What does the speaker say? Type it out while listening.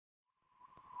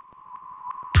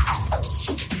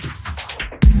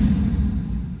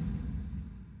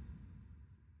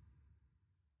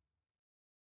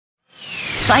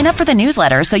Sign up for the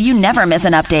newsletter so you never miss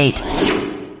an update.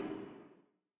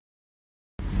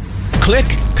 Click,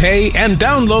 pay, and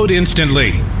download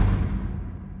instantly.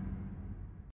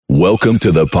 Welcome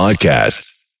to the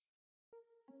podcast.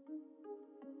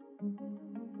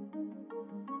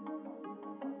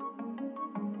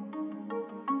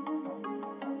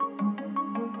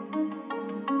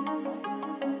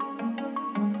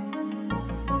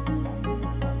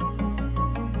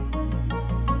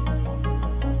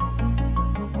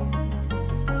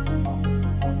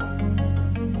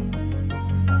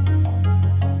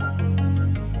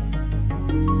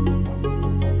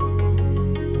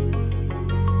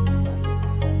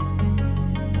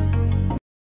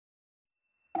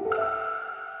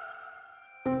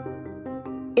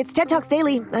 It's TED Talks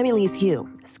Daily. I'm Elise Hu.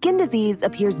 Skin disease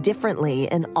appears differently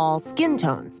in all skin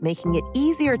tones, making it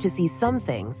easier to see some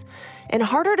things and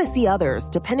harder to see others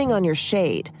depending on your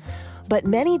shade. But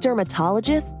many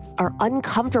dermatologists are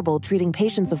uncomfortable treating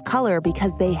patients of color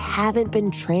because they haven't been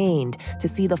trained to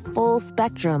see the full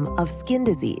spectrum of skin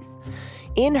disease.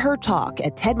 In her talk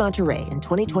at TED Monterey in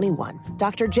 2021,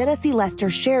 Dr. Jenna C. Lester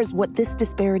shares what this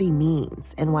disparity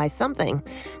means and why something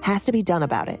has to be done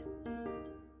about it.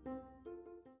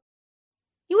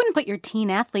 You wouldn't put your teen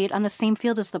athlete on the same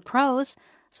field as the pros,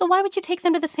 so why would you take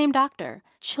them to the same doctor?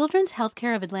 Children's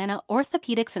Healthcare of Atlanta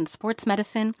Orthopedics and Sports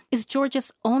Medicine is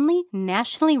Georgia's only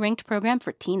nationally ranked program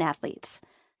for teen athletes.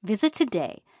 Visit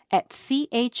today at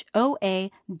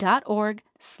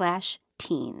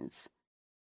choa.org/teens.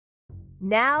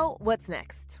 Now, what's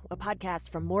next? A podcast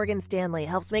from Morgan Stanley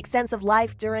helps make sense of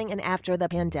life during and after the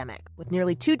pandemic. With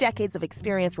nearly 2 decades of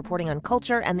experience reporting on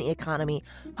culture and the economy,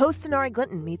 host Sonari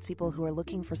Glinton meets people who are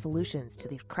looking for solutions to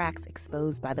the cracks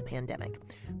exposed by the pandemic.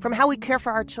 From how we care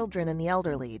for our children and the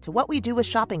elderly to what we do with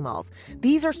shopping malls,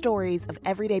 these are stories of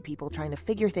everyday people trying to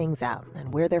figure things out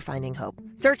and where they're finding hope.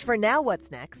 Search for Now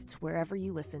What's Next wherever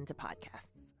you listen to podcasts.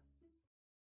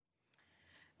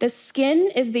 The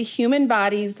skin is the human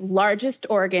body's largest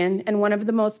organ and one of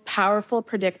the most powerful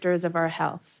predictors of our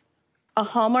health. A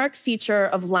hallmark feature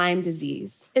of Lyme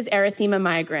disease is erythema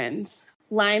migrans.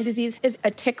 Lyme disease is a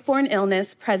tick-borne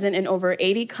illness present in over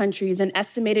 80 countries and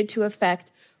estimated to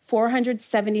affect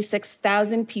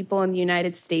 476,000 people in the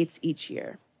United States each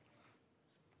year.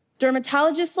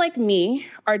 Dermatologists like me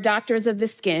are doctors of the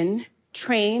skin,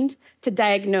 trained to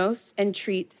diagnose and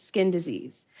treat skin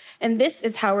disease. And this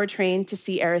is how we're trained to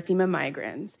see erythema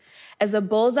migrans, as a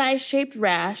bullseye-shaped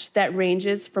rash that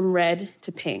ranges from red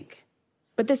to pink.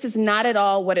 But this is not at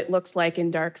all what it looks like in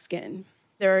dark skin.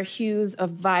 There are hues of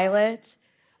violet,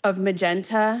 of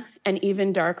magenta, and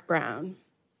even dark brown.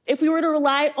 If we were to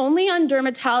rely only on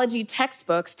dermatology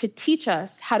textbooks to teach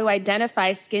us how to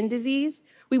identify skin disease,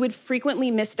 we would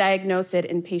frequently misdiagnose it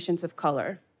in patients of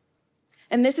color.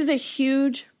 And this is a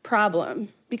huge problem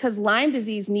because Lyme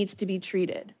disease needs to be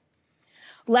treated.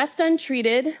 Left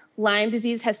untreated, Lyme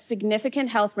disease has significant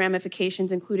health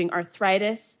ramifications, including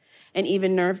arthritis and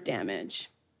even nerve damage.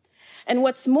 And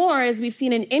what's more is we've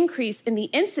seen an increase in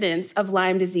the incidence of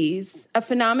Lyme disease, a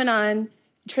phenomenon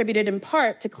attributed in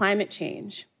part to climate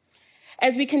change.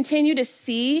 As we continue to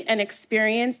see and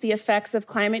experience the effects of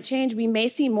climate change, we may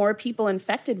see more people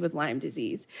infected with Lyme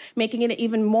disease, making it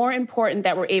even more important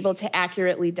that we're able to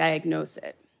accurately diagnose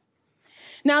it.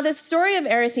 Now, the story of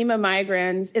erythema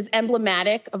migrans is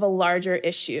emblematic of a larger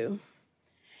issue.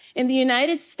 In the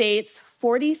United States,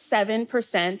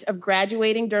 47% of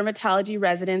graduating dermatology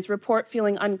residents report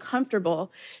feeling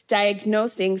uncomfortable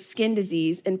diagnosing skin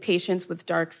disease in patients with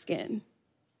dark skin.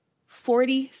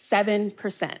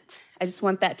 47%. I just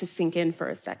want that to sink in for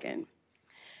a second.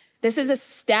 This is a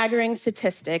staggering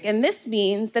statistic, and this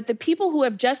means that the people who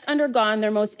have just undergone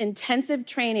their most intensive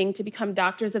training to become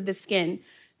doctors of the skin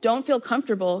don't feel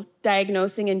comfortable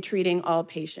diagnosing and treating all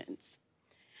patients.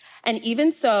 And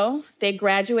even so, they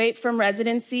graduate from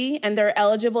residency and they're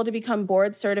eligible to become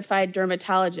board-certified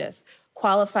dermatologists,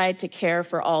 qualified to care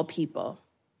for all people.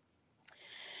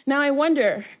 Now, I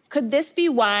wonder, could this be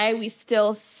why we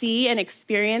still see and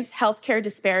experience healthcare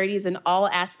disparities in all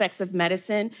aspects of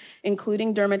medicine,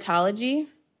 including dermatology?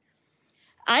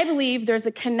 I believe there's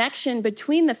a connection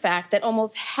between the fact that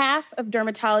almost half of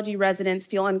dermatology residents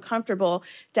feel uncomfortable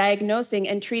diagnosing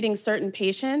and treating certain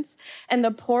patients and the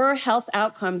poorer health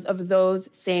outcomes of those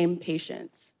same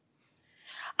patients.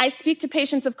 I speak to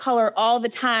patients of color all the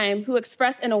time who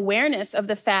express an awareness of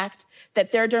the fact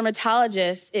that their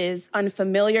dermatologist is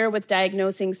unfamiliar with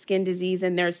diagnosing skin disease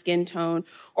in their skin tone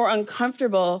or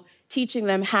uncomfortable teaching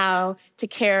them how to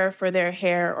care for their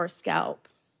hair or scalp.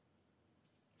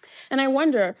 And I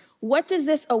wonder, what does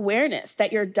this awareness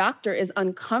that your doctor is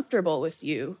uncomfortable with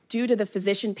you due to the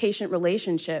physician-patient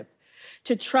relationship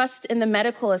to trust in the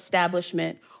medical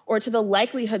establishment, or to the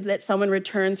likelihood that someone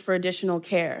returns for additional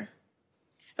care.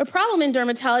 A problem in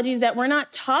dermatology is that we're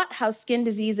not taught how skin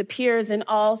disease appears in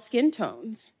all skin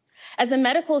tones. As a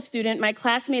medical student, my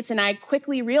classmates and I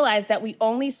quickly realized that we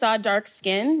only saw dark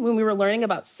skin when we were learning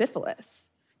about syphilis.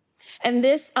 And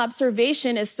this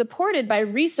observation is supported by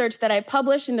research that I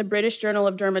published in the British Journal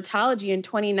of Dermatology in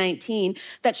 2019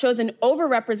 that shows an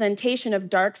overrepresentation of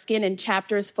dark skin in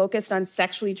chapters focused on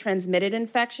sexually transmitted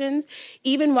infections,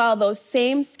 even while those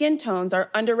same skin tones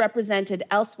are underrepresented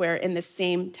elsewhere in the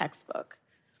same textbook.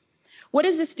 What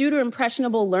does this do to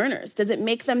impressionable learners? Does it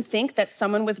make them think that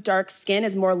someone with dark skin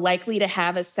is more likely to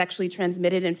have a sexually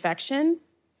transmitted infection?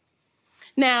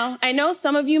 Now, I know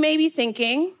some of you may be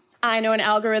thinking, I know an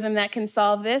algorithm that can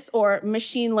solve this, or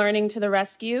machine learning to the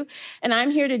rescue, and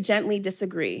I'm here to gently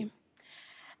disagree.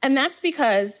 And that's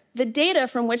because the data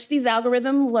from which these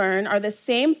algorithms learn are the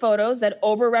same photos that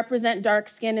overrepresent dark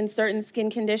skin in certain skin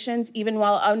conditions, even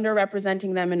while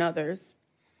underrepresenting them in others.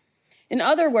 In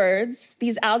other words,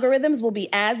 these algorithms will be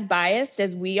as biased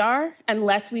as we are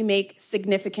unless we make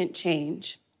significant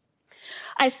change.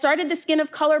 I started the Skin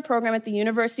of Color program at the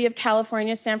University of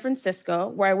California, San Francisco,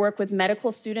 where I work with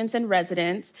medical students and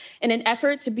residents in an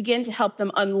effort to begin to help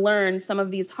them unlearn some of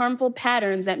these harmful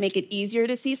patterns that make it easier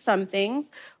to see some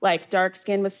things, like dark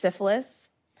skin with syphilis,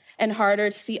 and harder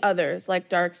to see others, like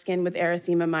dark skin with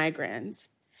erythema migrans.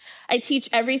 I teach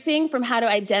everything from how to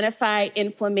identify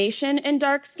inflammation in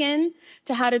dark skin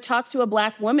to how to talk to a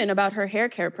Black woman about her hair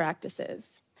care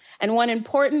practices. And one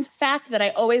important fact that I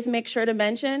always make sure to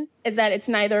mention is that it's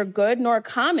neither good nor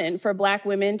common for Black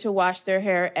women to wash their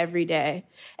hair every day.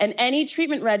 And any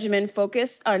treatment regimen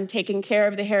focused on taking care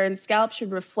of the hair and scalp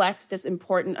should reflect this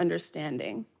important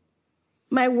understanding.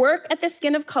 My work at the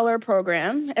Skin of Color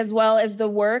program, as well as the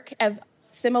work of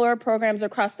similar programs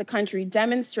across the country,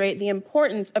 demonstrate the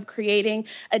importance of creating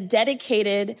a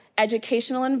dedicated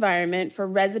educational environment for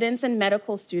residents and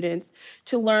medical students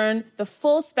to learn the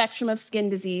full spectrum of skin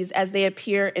disease as they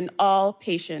appear in all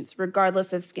patients,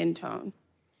 regardless of skin tone.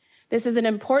 This is an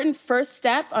important first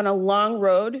step on a long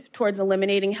road towards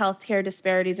eliminating healthcare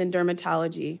disparities in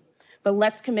dermatology. But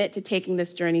let's commit to taking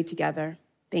this journey together.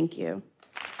 Thank you.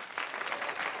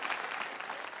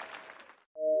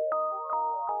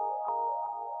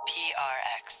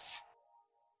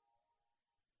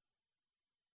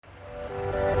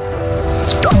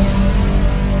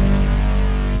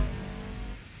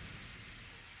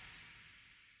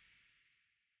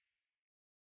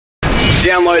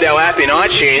 Download our app in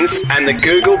iTunes and the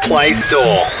Google Play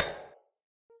Store.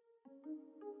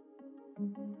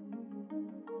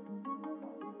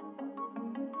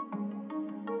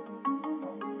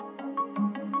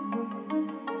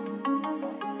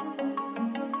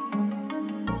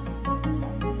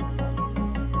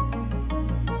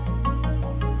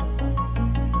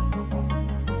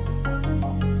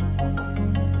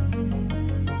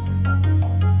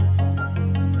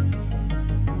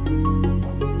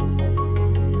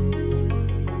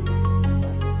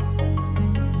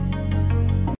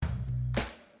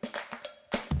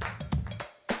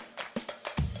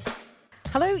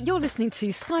 Hello, you're listening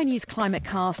to Sky News Climate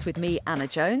Cast with me, Anna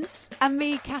Jones. And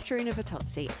me, Caterina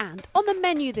Vitozzi. And on the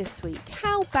menu this week,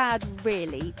 how bad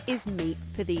really is meat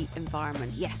for the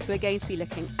environment? Yes, we're going to be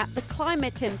looking at the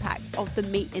climate impact of the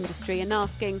meat industry and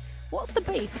asking, what's the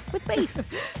beef with beef?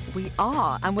 We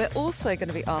are, and we're also going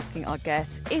to be asking our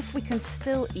guests if we can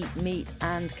still eat meat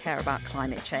and care about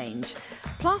climate change.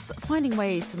 Plus, finding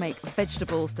ways to make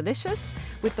vegetables delicious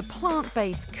with the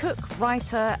plant-based cook,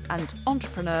 writer and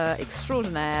entrepreneur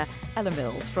extraordinaire Ella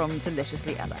Mills from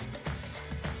Deliciously Ella.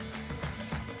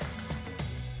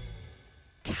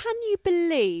 Can you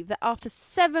believe that after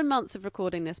 7 months of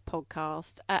recording this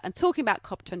podcast and talking about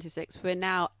COP26, we're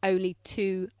now only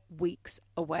 2 weeks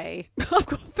away? I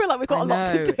feel like we've got a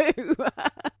lot to do.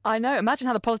 I know. Imagine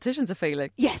how the politicians are feeling.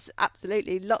 Yes,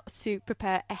 absolutely. Lots to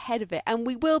prepare ahead of it. And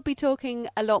we will be talking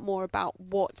a lot more about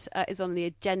what is on the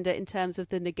agenda in terms of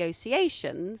the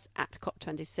negotiations at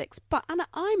COP26. But Anna,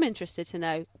 I'm interested to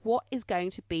know what is going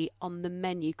to be on the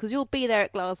menu, because you'll be there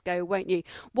at Glasgow, won't you?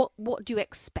 What do you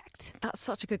expect? That's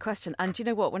such a good question. And do you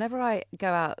know what? Whenever I go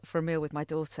out for a meal with my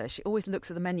daughter, she always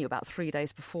looks at the menu about 3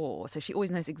 days before. So she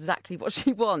always knows exactly what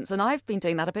she wants. And I've been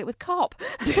doing that a bit with COP.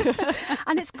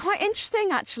 And it's quite interesting,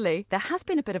 actually. There has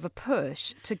been a bit of a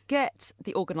push to get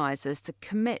the organisers to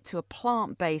commit to a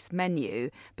plant-based menu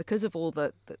because of all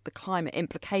the climate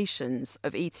implications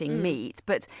of eating meat.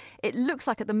 But it looks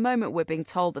like at the moment we're being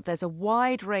told that there's a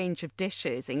wide range of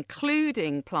dishes,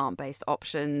 including plant-based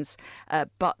options,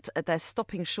 but they're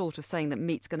stopping short of saying that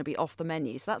meat's going to be be off the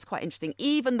menu. So that's quite interesting.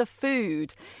 Even the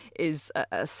food is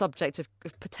a subject of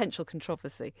potential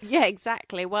controversy. Yeah,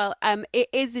 exactly. Well, it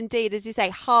is indeed, as you say,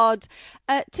 hard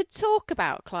to talk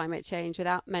about climate change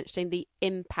without mentioning the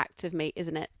impact of meat,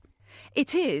 isn't it?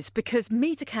 It is, because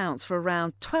meat accounts for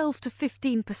around 12 to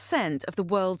 15% of the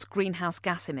world's greenhouse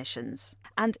gas emissions.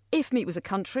 And if meat was a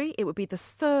country, it would be the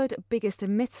third biggest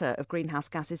emitter of greenhouse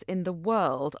gases in the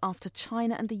world after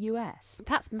China and the US.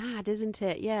 That's mad, isn't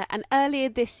it? Yeah. And earlier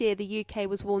this year, the UK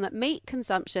was warned that meat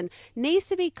consumption needs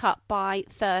to be cut by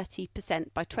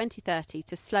 30% by 2030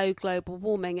 to slow global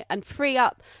warming and free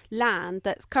up land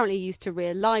that's currently used to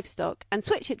rear livestock and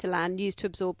switch it to land used to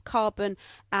absorb carbon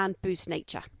and boost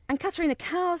nature. And Katerina,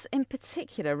 cows in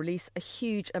particular release a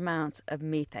huge amount of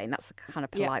methane. That's the kind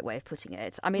of polite way of putting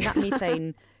it. I mean, that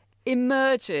methane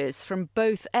emerges from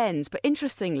both ends. But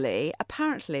interestingly,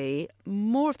 apparently,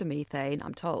 more of the methane,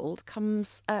 I'm told,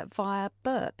 comes via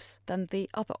burps than the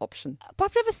other option. But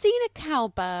I've never seen a cow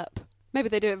burp. Maybe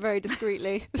they do it very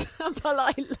discreetly,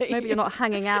 politely. Maybe you're not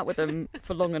hanging out with them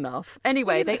for long enough.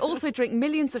 Anyway, they also drink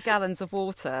millions of gallons of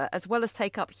water, as well as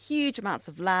take up huge amounts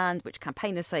of land, which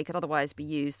campaigners say could otherwise be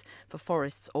used for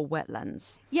forests or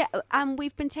wetlands. Yeah, and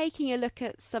we've been taking a look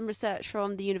at some research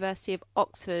from the University of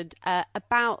Oxford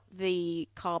about the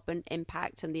carbon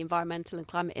impact and the environmental and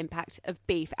climate impact of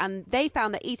beef. And they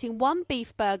found that eating one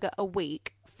beef burger a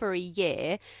week for a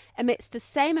year emits the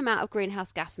same amount of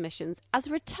greenhouse gas emissions as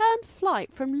a return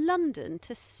flight from London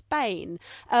to Spain,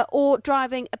 or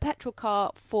driving a petrol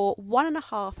car for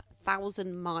 1,500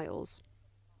 miles.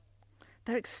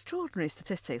 They're extraordinary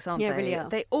statistics, aren't they? Yeah, really are.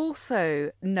 They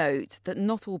also note that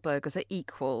not all burgers are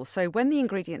equal. So when the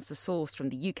ingredients are sourced from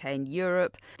the UK and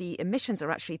Europe, the emissions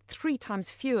are actually 3 times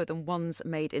fewer than ones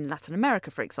made in Latin America,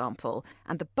 for example.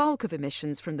 And the bulk of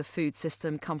emissions from the food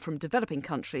system come from developing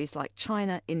countries like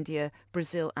China, India,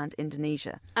 Brazil and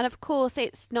Indonesia. And of course,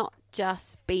 it's not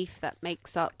just beef that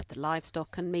makes up the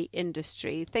livestock and meat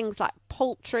industry. Things like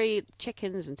poultry,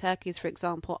 chickens and turkeys, for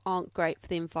example, aren't great for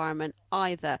the environment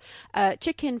either.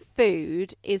 Chicken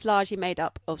food is largely made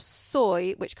up of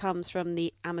soy, which comes from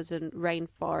the Amazon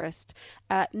rainforest.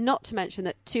 Not to mention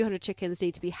that 200 chickens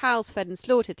need to be house fed and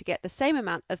slaughtered to get the same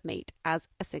amount of meat as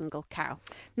a single cow.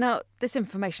 Now, this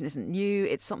information isn't new.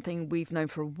 It's something we've known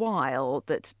for a while,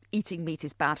 that eating meat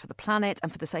is bad for the planet,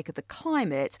 and for the sake of the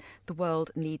climate, the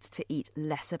world needs to eat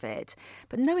less of it.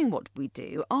 But knowing what we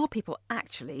do, are people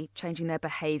actually changing their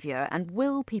behaviour, and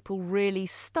will people really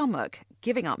stomach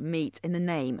giving up meat in the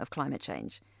name of climate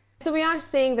change? So we are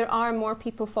seeing there are more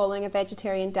people following a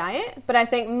vegetarian diet, but I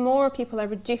think more people are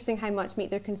reducing how much meat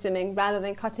they're consuming rather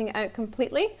than cutting it out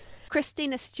completely.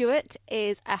 Christina Stewart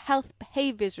is a health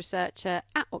behaviours researcher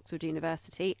at Oxford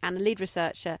University and a lead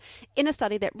researcher in a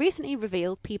study that recently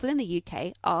revealed people in the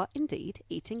UK are indeed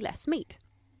eating less meat.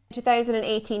 In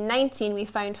 2018-19, we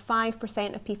found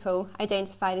 5% of people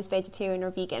identified as vegetarian or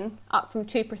vegan, up from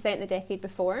 2% the decade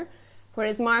before,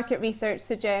 whereas market research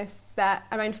suggests that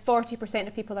around 40%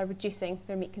 of people are reducing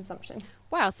their meat consumption.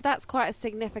 Wow, so that's quite a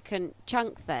significant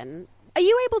chunk then. Are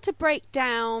you able to break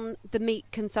down the meat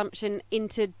consumption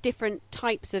into different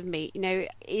types of meat? You know,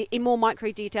 in more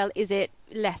micro detail, is it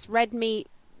less red meat,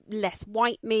 less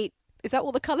white meat? Is that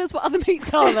all the colours? What other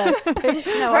meats are there?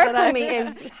 Purple meat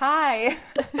is high.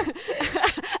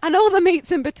 And all the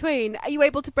meats in between. Are you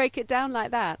able to break it down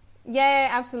like that? Yeah,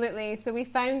 absolutely. So we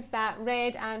found that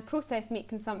red and processed meat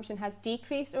consumption has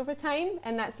decreased over time,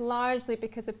 and that's largely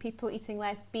because of people eating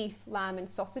less beef, lamb and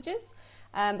sausages.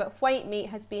 But white meat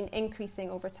has been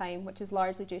increasing over time, which is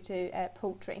largely due to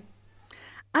poultry.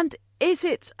 And is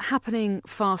it happening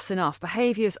fast enough?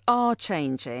 Behaviours are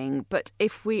changing, but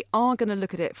if we are going to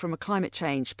look at it from a climate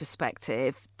change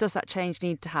perspective, does that change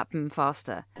need to happen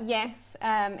faster? Yes,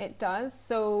 it does.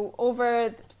 So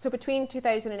between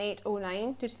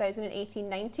 2008-09 to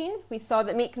 2018-19, we saw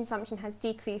that meat consumption has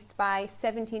decreased by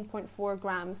 17.4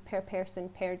 grams per person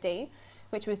per day,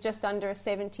 which was just under a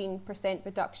 17%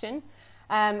 reduction.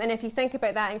 And if you think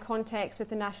about that in context with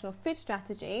the National Food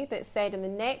Strategy that said in the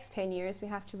next 10 years we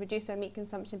have to reduce our meat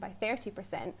consumption by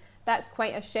 30%, that's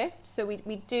quite a shift. So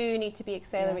we do need to be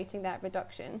accelerating that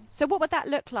reduction. So what would that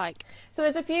look like? So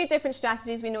there's a few different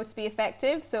strategies we know to be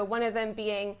effective. So one of them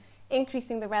being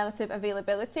increasing the relative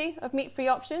availability of meat-free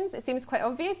options. It seems quite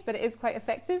obvious, but it is quite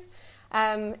effective.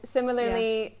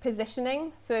 Similarly,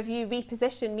 positioning. So if you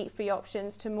reposition meat-free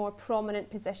options to more prominent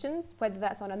positions, whether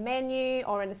that's on a menu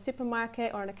or in a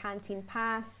supermarket or in a canteen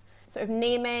pass, sort of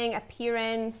naming,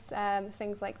 appearance,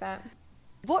 things like that.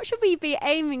 What should we be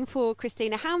aiming for,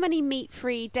 Christina? How many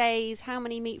meat-free days, how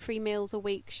many meat-free meals a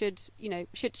week should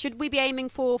we be aiming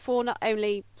for not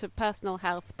only to personal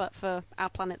health, but for our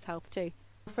planet's health too?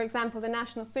 For example, the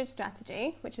National Food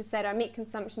Strategy, which has said our meat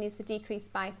consumption needs to decrease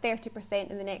by 30%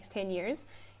 in the next 10 years.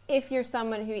 If you're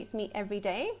someone who eats meat every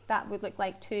day, that would look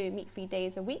like 2 meat-free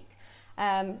days a week.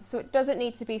 So it doesn't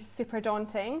need to be super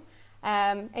daunting.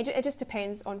 It just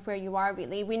depends on where you are,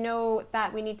 really. We know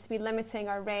that we need to be limiting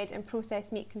our red and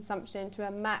processed meat consumption to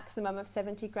a maximum of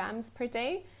 70 grams per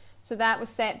day. So that was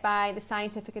set by the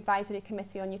Scientific Advisory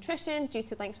Committee on Nutrition due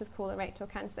to links with colorectal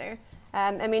cancer.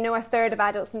 And we know a third of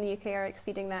adults in the UK are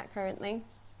exceeding that currently.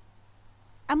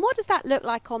 And what does that look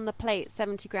like on the plate,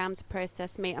 70 grams of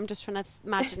processed meat? I'm just trying to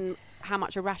imagine how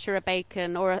much a rasher of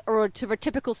bacon or a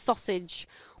typical sausage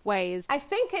weighs. I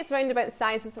think it's round about the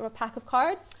size of sort of a pack of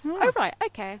cards. Oh, right,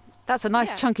 okay. That's a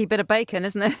nice chunky bit of bacon,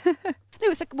 isn't it? No,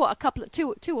 it's like, a couple of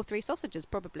two or three sausages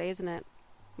probably, isn't it?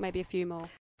 Maybe a few more.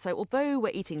 So although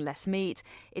we're eating less meat,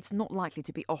 it's not likely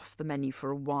to be off the menu for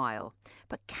a while.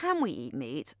 But can we eat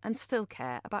meat and still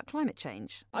care about climate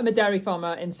change? I'm a dairy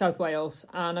farmer in South Wales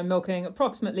and I'm milking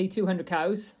approximately 200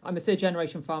 cows. I'm a third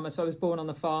generation farmer, so I was born on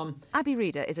the farm. Abby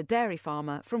Reader is a dairy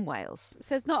farmer from Wales. So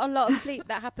there's not a lot of sleep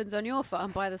that happens on your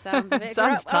farm by the sounds of it.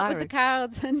 Sounds up with the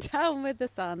cows and down with the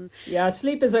sun. Yeah,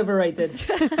 sleep is overrated.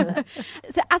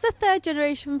 So as a third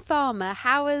generation farmer,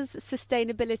 how has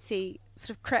sustainability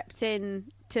sort of crept in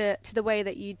to the way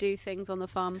that you do things on the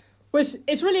farm? Well,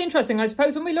 it's really interesting. I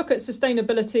suppose when we look at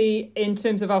sustainability in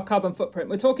terms of our carbon footprint,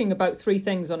 we're talking about 3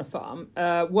 things on a farm.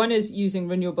 One is using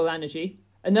renewable energy.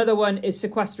 Another one is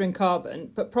sequestering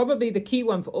carbon. But probably the key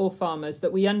one for all farmers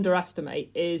that we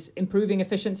underestimate is improving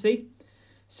efficiency.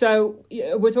 So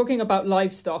we're talking about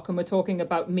livestock and we're talking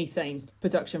about methane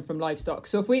production from livestock.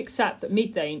 So if we accept that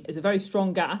methane is a very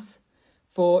strong gas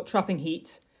for trapping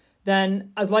heat,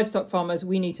 then as livestock farmers,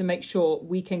 we need to make sure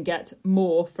we can get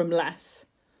more from less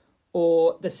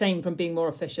or the same from being more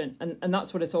efficient. And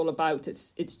that's what it's all about.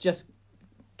 It's just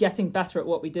getting better at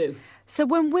what we do. So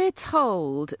when we're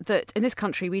told that in this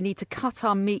country we need to cut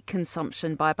our meat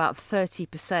consumption by about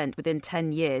 30% within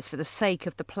 10 years for the sake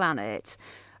of the planet,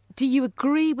 do you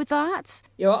agree with that?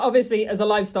 Obviously, as a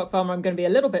livestock farmer, I'm going to be a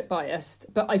little bit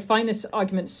biased, but I find this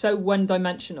argument so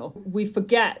one-dimensional. We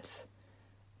forget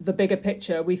the bigger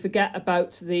picture. We forget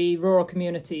about the rural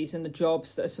communities and the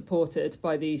jobs that are supported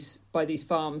by these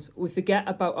farms. We forget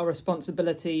about our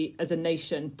responsibility as a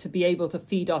nation to be able to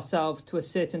feed ourselves to a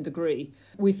certain degree.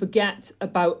 We forget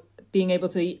about being able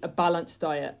to eat a balanced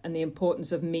diet and the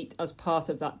importance of meat as part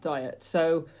of that diet.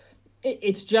 So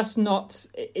it's just not,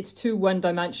 it's too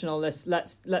one-dimensional.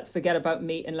 Let's forget about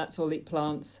meat and let's all eat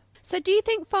plants. So do you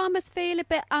think farmers feel a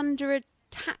bit under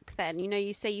attack then?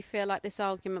 You say you feel like this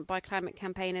argument by climate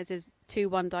campaigners is too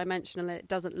one-dimensional and it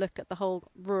doesn't look at the whole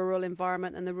rural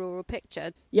environment and the rural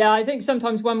picture. Yeah, I think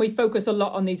sometimes when we focus a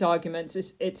lot on these arguments,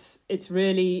 it's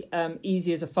really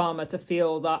easy as a farmer to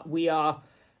feel that we're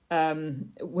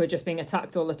just being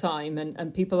attacked all the time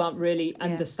and people aren't really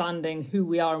understanding who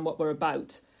we are and what we're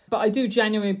about. But I do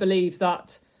genuinely believe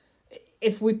that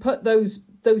if we put those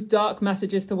dark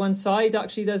messages to one side,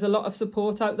 actually there's a lot of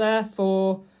support out there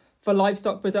for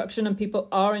livestock production, and people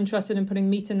are interested in putting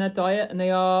meat in their diet, and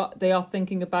they are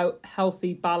thinking about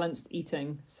healthy, balanced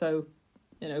eating. So,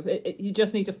 you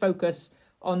just need to focus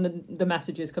on the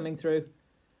messages coming through.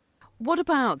 What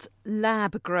about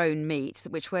lab-grown meat,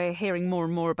 which we're hearing more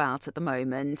and more about at the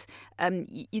moment?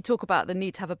 You talk about the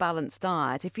need to have a balanced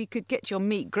diet. If you could get your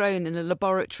meat grown in a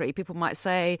laboratory, people might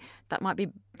say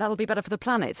that'll be better for the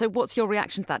planet. So what's your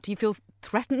reaction to that? Do you feel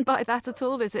threatened by that at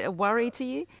all? Is it a worry to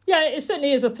you? Yeah, it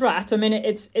certainly is a threat. I mean,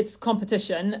 it's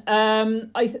competition.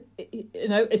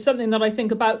 It's something that I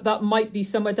think about that might be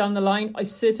somewhere down the line. I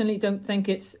certainly don't think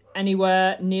it's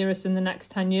anywhere near us in the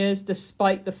next 10 years,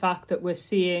 despite the fact that we're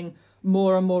seeing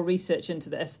more and more research into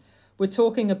this. We're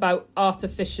talking about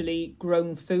artificially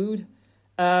grown food.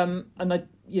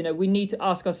 We need to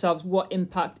ask ourselves, what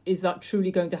impact is that truly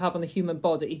going to have on the human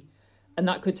body? And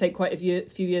that could take quite a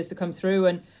few years to come through.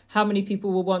 And how many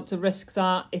people will want to risk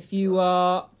that? If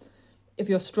you're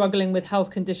struggling with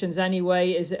health conditions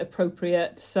anyway, is it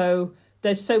appropriate? So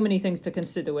there's so many things to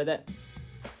consider with it.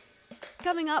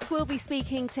 Coming up, we'll be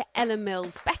speaking to Ella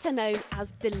Mills, better known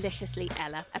as Deliciously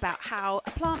Ella, about how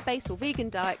a plant-based or vegan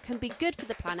diet can be good for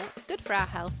the planet, good for our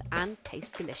health, and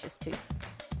taste delicious too.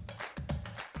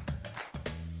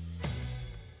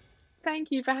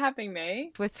 Thank you for having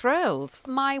me. We're thrilled.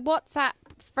 My WhatsApp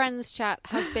friends chat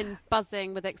has been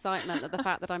buzzing with excitement at the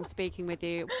fact that I'm speaking with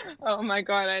you. Oh my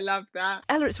God, I love that.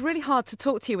 Ella, it's really hard to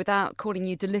talk to you without calling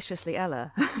you Deliciously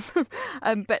Ella.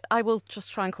 But I will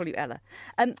just try and call you Ella.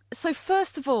 So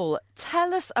first of all,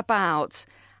 tell us about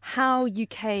how you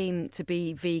came to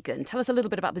be vegan. Tell us a little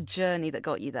bit about the journey that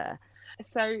got you there.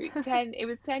 So it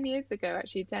was 10 years ago,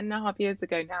 actually, 10 and a half years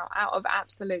ago now, out of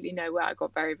absolutely nowhere. I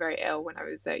got very, very ill when I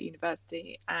was at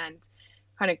university, and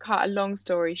kind of cut a long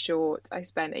story short, I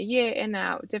spent a year in and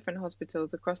out different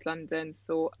hospitals across London,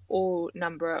 saw all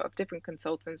number of different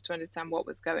consultants to understand what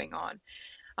was going on.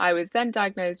 I was then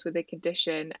diagnosed with a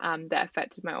condition that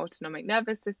affected my autonomic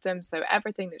nervous system. So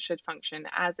everything that should function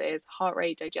as is, heart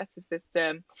rate, digestive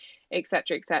system,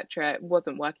 etc.,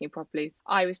 wasn't working properly. So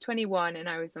I was 21 and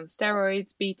I was on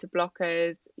steroids, beta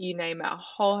blockers, you name it, a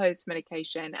whole host of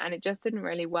medication, and it just didn't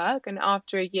really work. And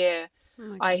after a year,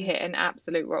 I hit an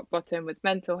absolute rock bottom with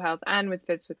mental health and with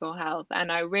physical health.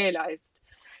 And I realized,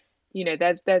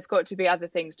 there's got to be other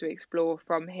things to explore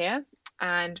from here,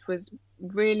 and was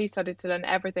really started to learn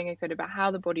everything I could about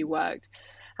how the body worked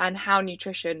and how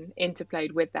nutrition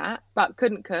interplayed with that, but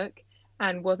couldn't cook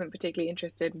and wasn't particularly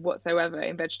interested whatsoever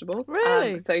in vegetables.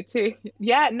 Really?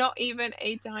 Not even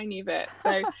a tiny bit.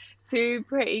 So two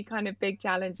pretty kind of big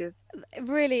challenges.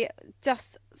 Really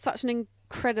just such an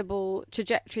incredible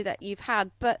trajectory that you've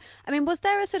had. But I mean, was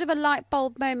there a sort of a light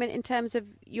bulb moment in terms of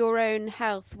your own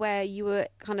health where you were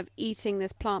kind of eating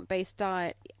this plant-based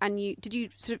diet, and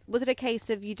was it a case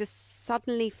of you just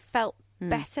suddenly felt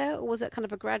better, or was it kind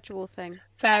of a gradual thing?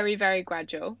 Very, very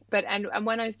gradual. But and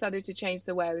when I started to change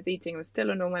the way I was eating, I was still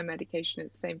on all my medication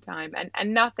at the same time,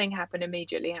 and nothing happened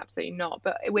immediately, absolutely not.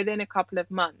 But within a couple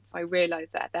of months, I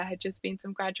realised that there had just been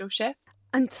some gradual shift.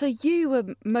 And so you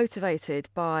were motivated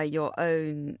by your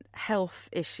own health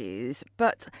issues,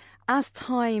 but as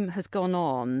time has gone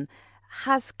on,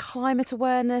 has climate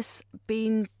awareness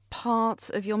been part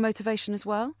of your motivation as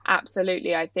well?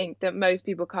 Absolutely. I think that most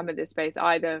people come at this space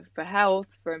either for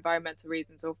health, for environmental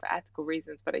reasons, or for ethical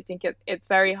reasons. But I think it's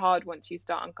very hard once you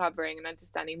start uncovering and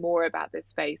understanding more about this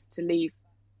space to leave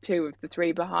two of the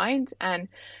three behind. And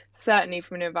certainly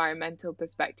from an environmental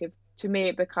perspective, to me,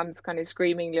 it becomes kind of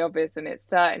screamingly obvious, and it's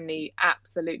certainly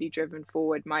absolutely driven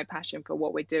forward my passion for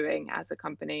what we're doing as a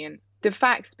company. And the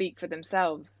facts speak for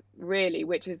themselves, really,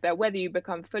 which is that whether you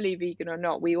become fully vegan or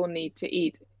not, we all need to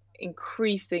eat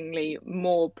increasingly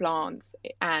more plants,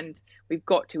 and we've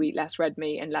got to eat less red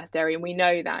meat and less dairy. And we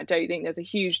know that. I don't think there's a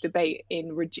huge debate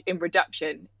in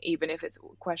reduction, even if it's a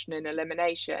question in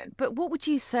elimination. But what would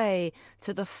you say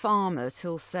to the farmers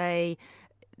who'll say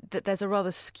that there's a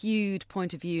rather skewed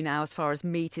point of view now as far as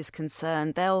meat is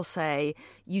concerned? They'll say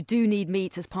you do need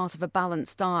meat as part of a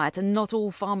balanced diet, and not all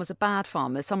farmers are bad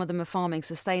farmers. Some of them are farming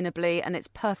sustainably, and it's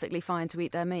perfectly fine to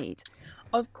eat their meat.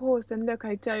 Of course. And look,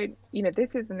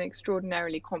 this is an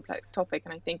extraordinarily complex topic,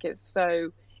 and I think it's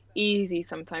so easy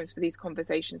sometimes for these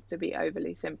conversations to be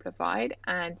overly simplified.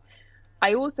 And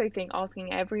I also think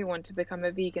asking everyone to become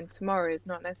a vegan tomorrow is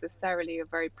not necessarily a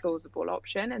very plausible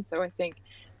option. And so I think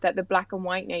that the black and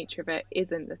white nature of it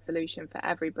isn't the solution for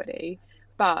everybody.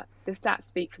 But the stats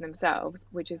speak for themselves,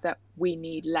 which is that we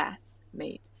need less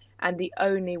meat. And the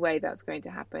only way that's going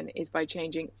to happen is by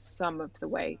changing some of the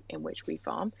way in which we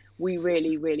farm. We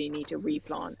really, really need to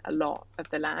replant a lot of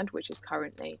the land, which is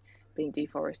currently being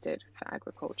deforested for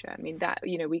agriculture. I mean, that,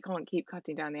 we can't keep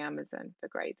cutting down the Amazon for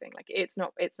grazing. Like, it's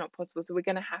not possible. So we're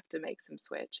going to have to make some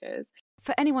switches.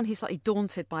 For anyone who's slightly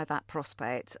daunted by that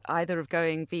prospect, either of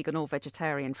going vegan or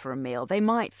vegetarian for a meal, they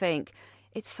might think,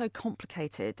 it's so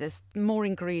complicated, there's more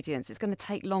ingredients, it's going to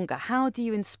take longer. How do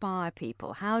you inspire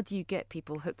people? How do you get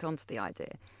people hooked onto the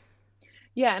idea?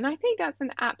 Yeah, and I think that's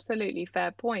an absolutely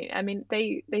fair point. I mean,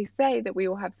 they say that we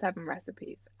all have 7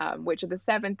 recipes, which are the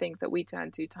 7 things that we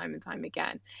turn to time and time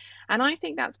again. And I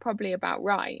think that's probably about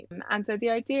right. And so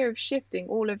the idea of shifting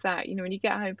all of that, when you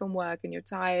get home from work and you're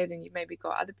tired and you've maybe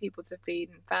got other people to feed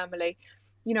and family,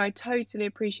 I totally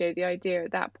appreciate the idea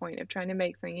at that point of trying to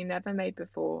make something you never made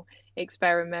before,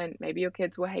 experiment, maybe your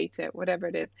kids will hate it, whatever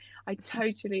it is. I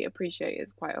totally appreciate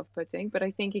it's quite off-putting, but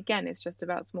I think, again, it's just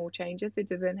about small changes. It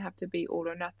doesn't have to be all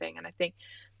or nothing. And I think,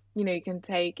 you can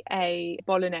take a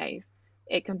bolognese,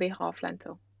 it can be half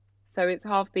lentil. So it's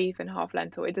half beef and half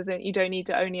lentil. You don't need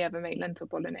to only ever make lentil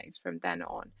bolognese from then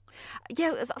on.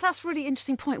 Yeah, that's a really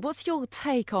interesting point. What's your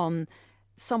take on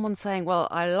someone saying, well,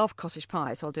 I love cottage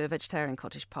pie, so I'll do a vegetarian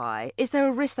cottage pie? Is there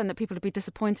a risk then that people will be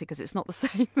disappointed because it's not the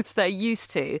same as they're used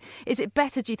to? Is it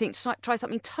better, do you think, to try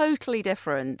something totally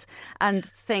different and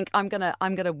think, I'm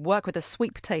gonna work with a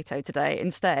sweet potato today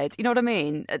instead? You know what I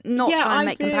mean? Not try and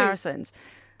make comparisons.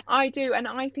 I do, and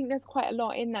I think there's quite a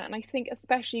lot in that. And I think,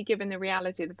 especially given the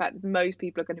reality of the fact that most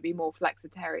people are going to be more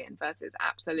flexitarian versus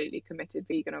absolutely committed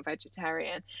vegan or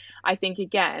vegetarian, I think,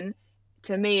 again,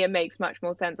 to me, it makes much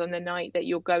more sense on the night that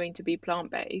you're going to be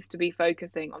plant-based to be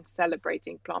focusing on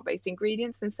celebrating plant-based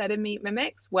ingredients instead of meat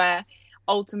mimics, where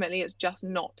ultimately it's just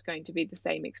not going to be the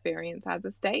same experience as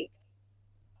a steak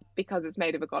because it's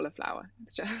made of a cauliflower.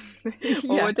 It's just,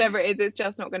 or whatever it is, it's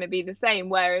just not going to be the same.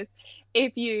 Whereas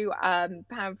if you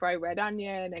pan fry red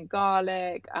onion and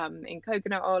garlic in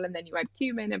coconut oil, and then you add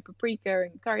cumin and paprika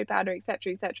and curry powder,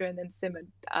 etc., and then simmered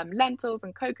lentils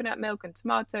and coconut milk and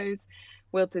tomatoes,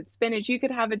 wilted spinach, you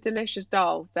could have a delicious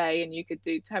dal, say, and you could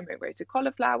do turmeric roasted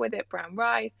cauliflower with it, brown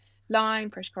rice, lime,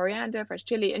 fresh coriander, fresh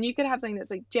chili, and you could have something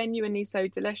that's like genuinely so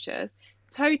delicious,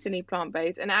 totally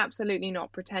plant-based, and absolutely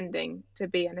not pretending to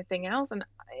be anything else. And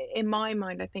in my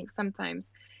mind, I think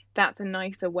sometimes that's a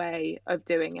nicer way of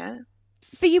doing it.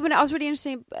 For you, when I was really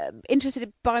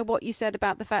interested by what you said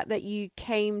about the fact that you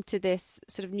came to this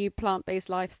sort of new plant-based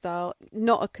lifestyle,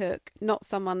 not a cook, not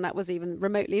someone that was even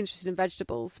remotely interested in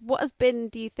vegetables. What has been,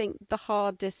 do you think, the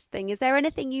hardest thing? Is there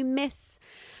anything you miss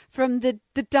from the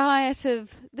diet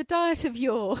of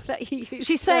yore that you used?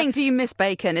 She's saying, do you miss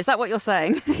bacon? Is that what you're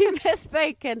saying? Do you miss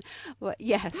bacon? Well,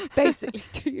 yes, basically.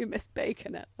 Do you miss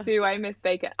bacon? Do I miss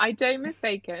bacon? I don't miss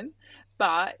bacon,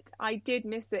 but I did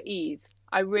miss the ease.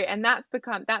 And that's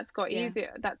got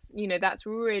easier. That's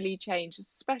really changed,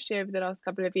 especially over the last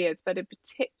couple of years. But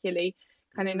particularly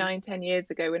kind of 9-10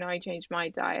 years ago when I changed my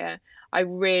diet, I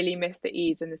really missed the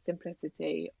ease and the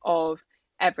simplicity of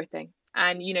everything.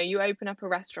 And, you open up a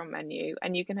restaurant menu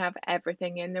and you can have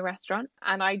everything in the restaurant.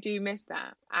 And I do miss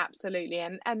that. Absolutely.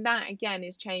 And that, again,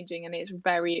 is changing. And it's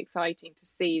very exciting to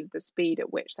see the speed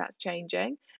at which that's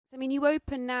changing. I mean, you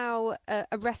open now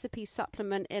a recipe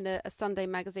supplement in a Sunday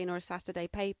magazine or a Saturday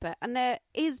paper, and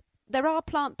there are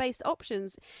plant-based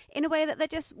options in a way that there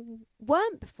just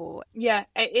weren't before. Yeah,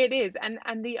 it is. And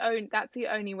that's the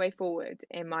only way forward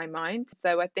in my mind.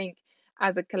 So I think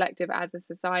as a collective, as a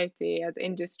society, as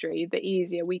industry, the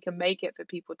easier we can make it for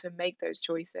people to make those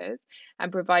choices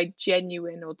and provide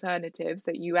genuine alternatives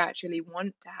that you actually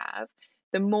want to have,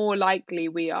 the more likely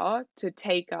we are to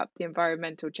take up the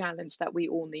environmental challenge that we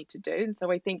all need to do. And so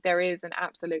I think there is an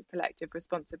absolute collective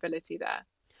responsibility there.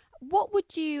 What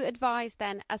would you advise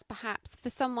then, as perhaps for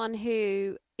someone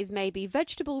who is maybe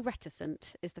vegetable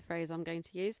reticent, is the phrase I'm going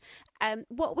to use,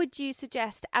 what would you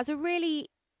suggest as a really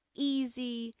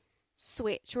easy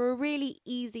switch or a really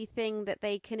easy thing that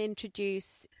they can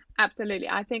introduce? Absolutely.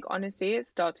 I think, honestly, it's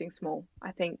starting small.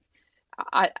 I think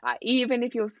I even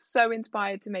if you're so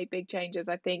inspired to make big changes,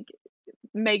 I think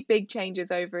make big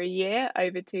changes over a year,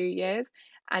 over 2 years,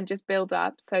 and just build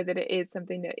up so that it is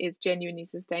something that is genuinely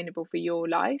sustainable for your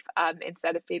life,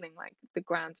 instead of feeling like the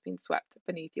ground's been swept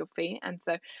beneath your feet. And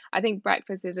so I think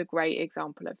breakfast is a great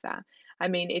example of that. I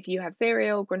mean, if you have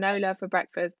cereal, granola for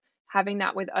breakfast, having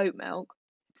that with oat milk,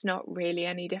 it's not really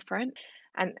any different.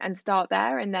 And start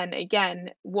there. And then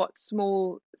again, what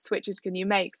small switches can you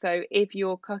make? So if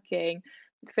you're cooking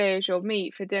fish or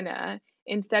meat for dinner,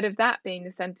 instead of that being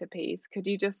the centerpiece, could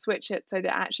you just switch it so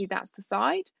that actually that's the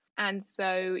side? And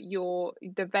so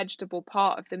the vegetable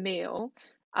part of the meal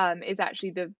is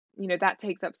actually that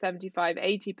takes up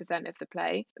 75-80% of the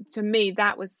plate. To me,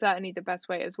 that was certainly the best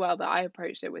way as well that I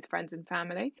approached it with friends and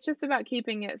family. It's just about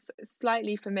keeping it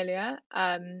slightly familiar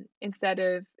instead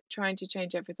of trying to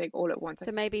change everything all at once.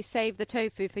 So maybe save the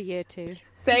tofu for year 2.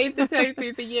 Save the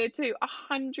tofu for year 2,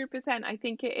 100%. I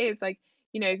think it is like,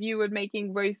 if you were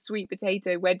making roast sweet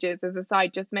potato wedges as a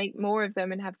side, just make more of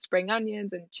them and have spring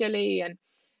onions and chili and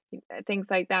things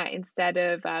like that instead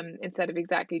of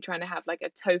exactly trying to have like a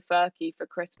tofurkey for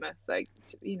Christmas. Like,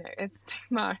 it's too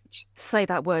much. Say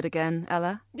that word again,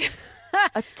 Ella.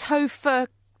 A tofurkey.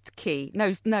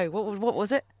 No, what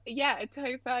was it? Yeah, a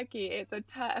tofurkey. It's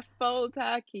a full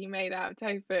turkey made out of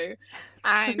tofu,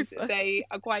 and they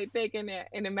are quite big in it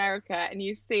in America. And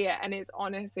you see it, and it's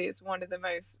one of the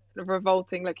most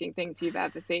revolting looking things you've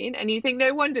ever seen. And you think,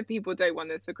 no wonder people don't want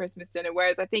this for Christmas dinner.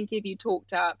 Whereas I think if you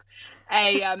talked up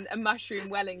a mushroom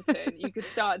Wellington, you could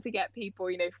start to get people,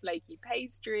 flaky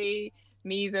pastry,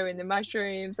 miso in the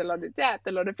mushrooms, a lot of depth,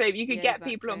 a lot of flavor. You could get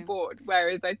people on board.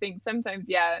 Whereas I think sometimes,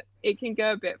 it can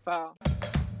go a bit far.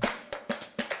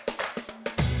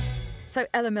 So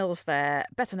Ella Mills there,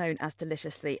 better known as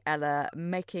Deliciously Ella,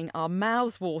 making our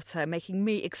mouths water, making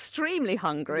me extremely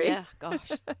hungry. Yeah,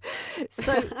 gosh.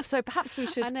 So perhaps we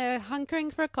should... I know,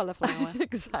 hunkering for a cauliflower.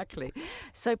 Exactly.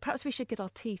 So perhaps we should get our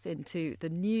teeth into the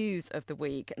news of the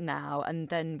week now, and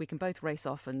then we can both race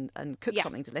off and cook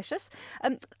something delicious.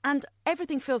 And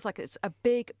everything feels like it's a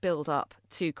big build-up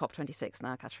to COP26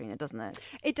 now, Katrina, doesn't it?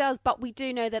 It does, but we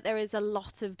do know that there is a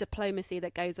lot of diplomacy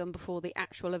that goes on before the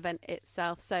actual event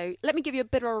itself. So let me me give you a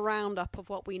bit of a roundup of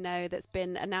what we know that's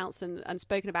been announced and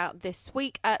spoken about this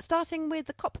week, starting with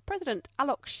the COP president,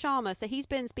 Alok Sharma. So he's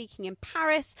been speaking in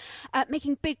Paris,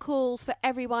 making big calls for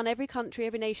everyone, every country,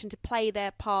 every nation to play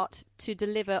their part to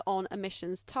deliver on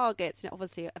emissions targets. And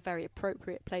obviously a very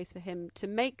appropriate place for him to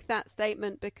make that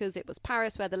statement, because it was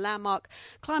Paris where the landmark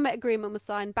climate agreement was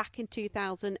signed back in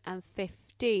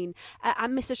 2015.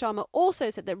 And Mr. Sharma also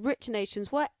said that rich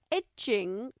nations were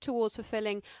edging towards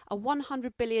fulfilling a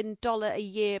 $100 billion a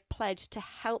year pledge to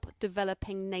help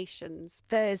developing nations.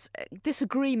 There's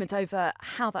disagreement over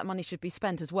how that money should be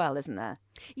spent as well, isn't there?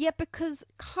 Yeah, because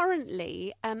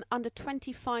currently under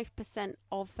 25%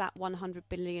 of that $100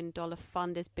 billion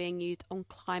fund is being used on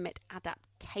climate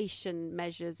adaptation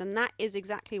measures. And that is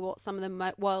exactly what some of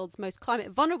the world's most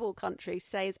climate vulnerable countries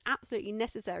say is absolutely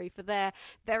necessary for their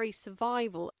very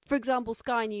survival. For example,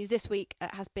 Sky News this week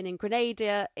has been in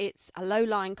Grenada. It's a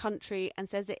low-lying country and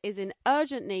says it is in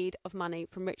urgent need of money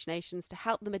from rich nations to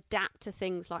help them adapt to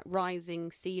things like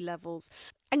rising sea levels.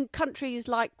 And countries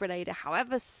like Grenada,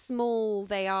 however small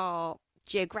they are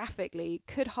geographically,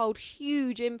 could hold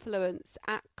huge influence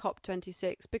at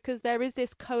COP26, because there is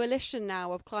this coalition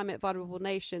now of climate vulnerable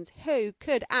nations who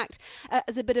could act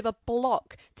as a bit of a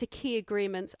block to key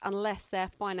agreements unless their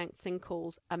financing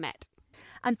calls are met.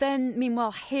 And then,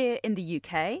 meanwhile, here in the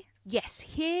UK... Yes,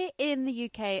 here in the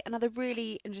UK, another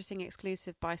really interesting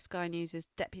exclusive by Sky News'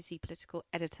 deputy political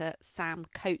editor Sam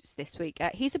Coates this week.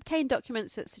 He's obtained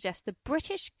documents that suggest the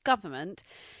British government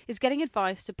is getting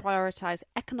advice to prioritise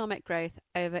economic growth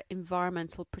over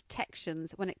environmental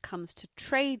protections when it comes to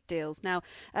trade deals. Now,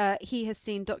 he has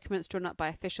seen documents drawn up by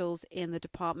officials in the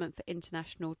Department for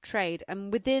International Trade,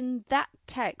 and within that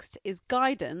text is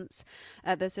guidance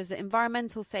that says that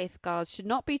environmental safeguards should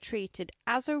not be treated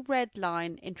as a red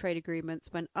line in trade agreements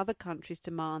when other countries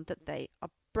demand that they are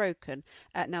broken.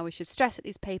 Now, we should stress that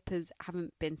these papers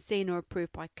haven't been seen or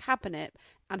approved by Cabinet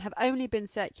and have only been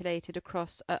circulated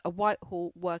across a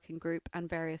Whitehall working group and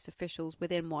various officials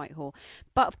within Whitehall.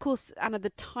 But of course, Anna, the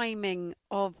timing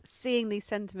of seeing these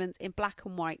sentiments in black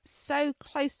and white so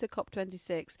close to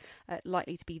COP26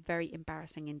 likely to be very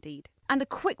embarrassing indeed. And a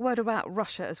quick word about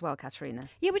Russia as well, Katerina.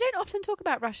 Yeah, we don't often talk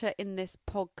about Russia in this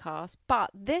podcast, but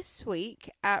this week,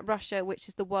 Russia, which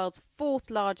is the world's fourth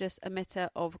largest emitter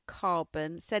of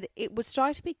carbon, said it would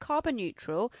strive to be carbon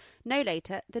neutral no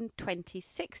later than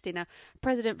 2060. Now,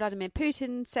 President Vladimir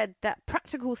Putin said that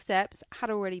practical steps had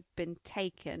already been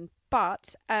taken.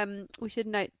 But we should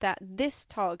note that this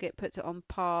target puts it on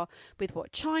par with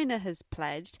what China has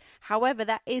pledged. However,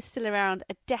 that is still around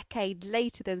a decade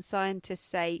later than scientists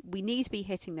say we need to be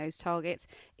hitting those targets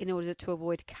in order to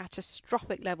avoid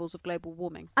catastrophic levels of global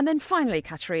warming. And then finally,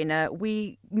 Katerina,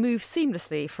 we move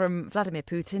seamlessly from Vladimir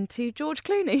Putin to George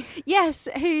Clooney. Yes,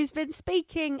 who's been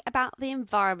speaking about the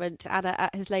environment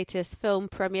at his latest film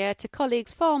premiere to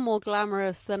colleagues far more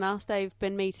glamorous than us. They've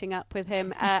been meeting up with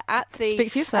him at the...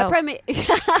 Speak for yourself.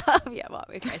 Yeah, well,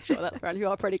 okay, sure, that's fair. You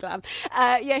are pretty glam.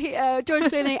 George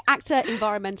Clooney, actor,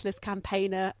 environmentalist,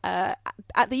 campaigner,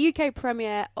 at the UK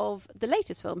premiere of the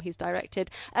latest film he's directed,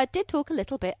 did talk a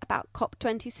little bit about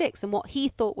COP26 and what he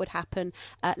thought would happen.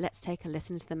 Let's take a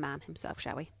listen to the man himself,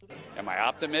 shall we? Am I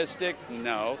optimistic?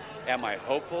 No. Am I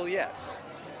hopeful? Yes.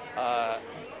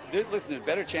 Listen, there's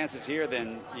better chances here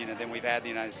than we've had in the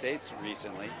United States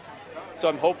recently. So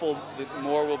I'm hopeful that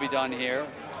more will be done here.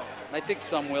 I think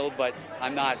some will, but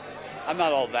I'm not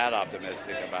all that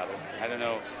optimistic about it. I don't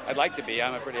know. I'd like to be.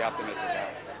 I'm a pretty optimistic guy.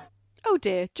 Oh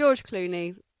dear, George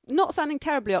Clooney. Not sounding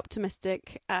terribly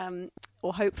optimistic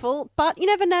or hopeful, but you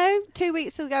never know. 2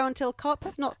 weeks to go until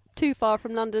COP, not too far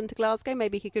from London to Glasgow.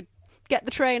 Maybe he could get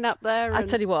the train up there. I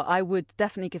tell you what, I would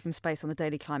definitely give him space on the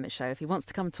Daily Climate Show. If he wants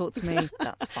to come and talk to me,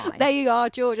 that's fine. There you are,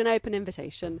 George, an open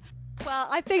invitation. Well,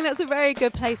 I think that's a very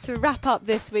good place to wrap up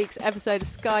this week's episode of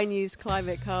Sky News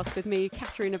Climate Cast with me,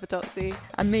 Katerina Potozzi.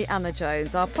 And me, Anna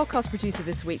Jones. Our podcast producer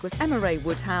this week was Emma Ray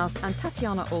Woodhouse, and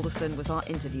Tatiana Alderson was our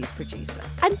interviews producer.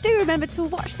 And do remember to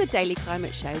watch the Daily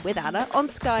Climate Show with Anna on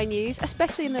Sky News,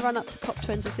 especially in the run-up to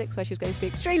COP26, where she's going to be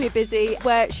extremely busy,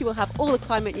 where she will have all the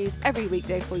climate news every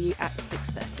weekday for you at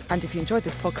 6:30. And if you enjoyed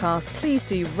this podcast, please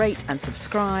do rate and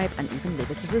subscribe and even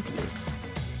leave us a review.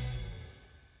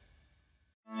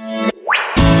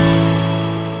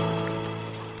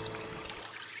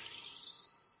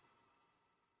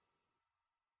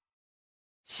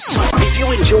 If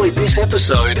you enjoyed this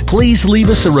episode, please leave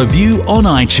us a review on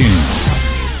iTunes.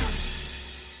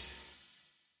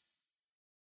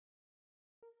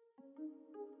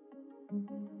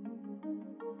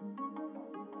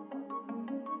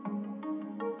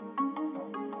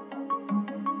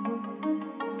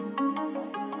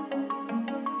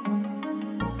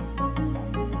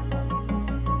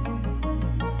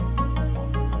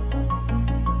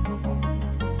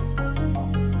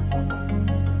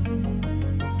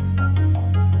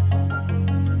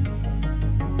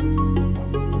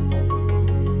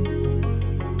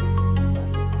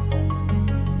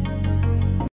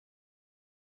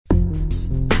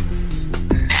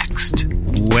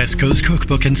 America's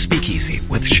Cookbook and Speakeasy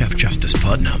with Chef Justice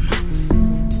Putnam.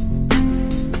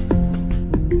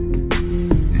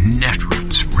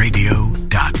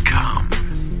 Netrootsradio.com.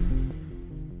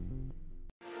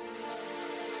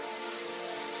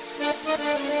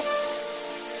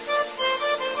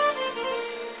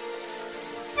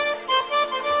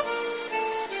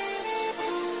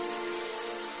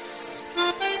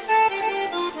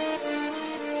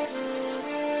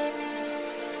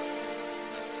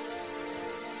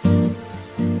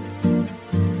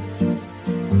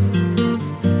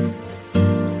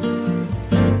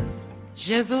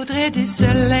 Je voudrais du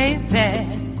soleil vert,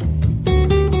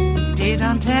 des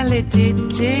dentelles et des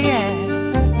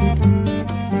théères,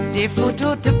 des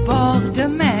photos de bord de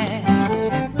mer,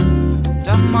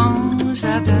 dans mon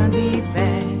jardin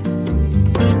d'hiver.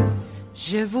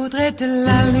 Je voudrais de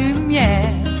la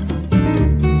lumière,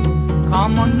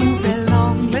 comme en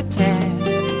Nouvelle-Angleterre.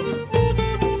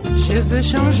 Je veux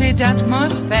changer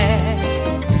d'atmosphère,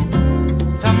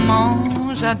 dans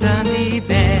mon jardin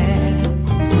d'hiver.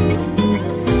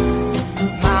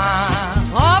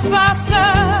 À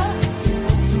fleurs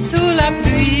sous la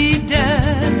pluie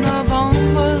de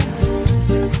novembre,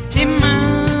 tes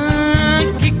mains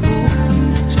qui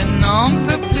courent, je n'en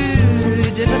peux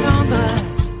plus de t'attendre.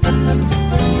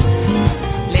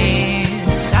 Les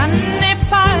années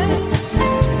passent,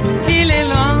 il est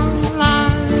loin, là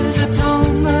je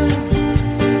tombe.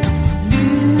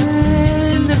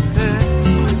 Nul ne peut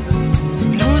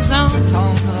nous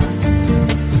entendre.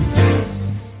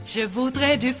 Je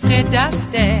voudrais du Fred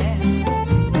Astaire,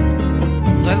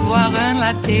 revoir un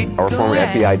latte. Our former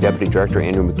FBI Deputy Director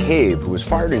Andrew McCabe, who was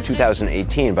fired in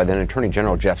 2018 by then Attorney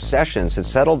General Jeff Sessions, has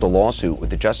settled a lawsuit with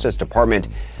the Justice Department,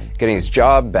 getting his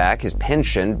job back, his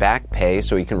pension, back pay,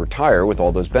 so he can retire with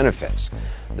all those benefits.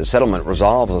 The settlement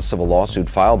resolves a civil lawsuit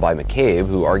filed by McCabe,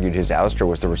 who argued his ouster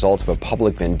was the result of a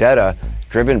public vendetta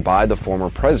driven by the former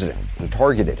president, who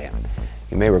targeted him.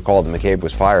 You may recall that McCabe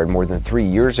was fired more than 3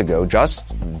 years ago, just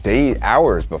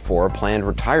hours before a planned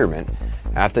retirement,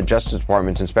 after the Justice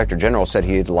Department's Inspector General said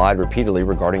he had lied repeatedly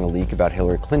regarding a leak about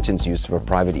Hillary Clinton's use of a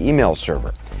private email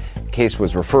server. The case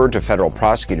was referred to federal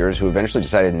prosecutors, who eventually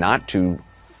decided not to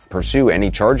pursue any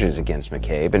charges against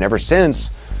McCabe, and ever since,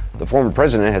 the former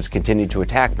president has continued to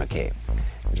attack McCabe.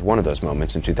 It was one of those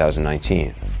moments in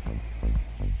 2019.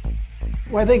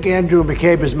 Well, I think Andrew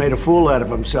McCabe has made a fool out of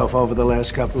himself over the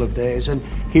last couple of days, and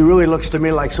he really looks to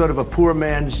me like sort of a poor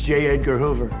man's J. Edgar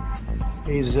Hoover.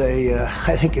 He's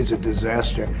I think he's a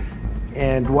disaster.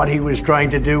 And what he was trying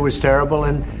to do was terrible,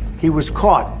 and he was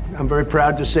caught. I'm very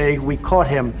proud to say we caught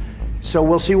him. So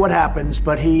we'll see what happens,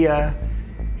 but he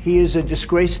is a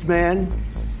disgraced man.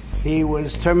 He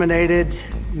was terminated,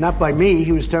 not by me,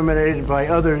 he was terminated by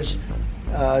others.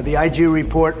 The IG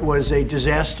report was a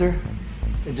disaster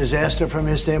from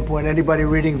his standpoint. Anybody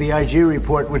reading the IG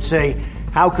report would say,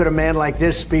 how could a man like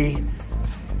this be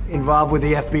involved with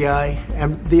the FBI?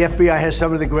 And the FBI has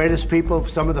some of the greatest people,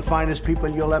 some of the finest people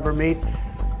you'll ever meet,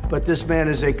 but this man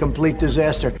is a complete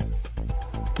disaster.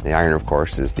 The irony, of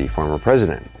course, is the former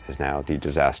president is now the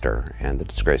disaster and the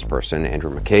disgraced person.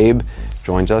 Andrew McCabe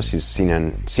joins us. He's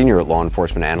senior law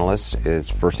enforcement analyst. His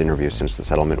first interview since the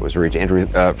settlement was reached. Andrew,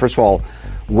 first of all,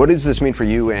 what does this mean for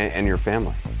you and your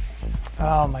family?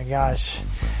 Oh my gosh.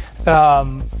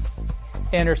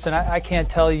 Anderson, I can't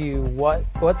tell you what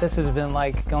this has been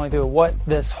like going through, what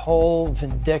this whole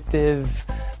vindictive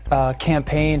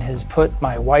campaign has put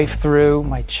my wife through,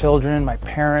 my children, my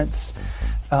parents.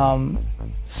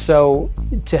 So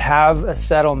to have a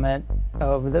settlement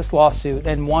of this lawsuit,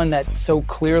 and one that so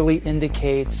clearly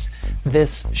indicates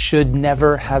this should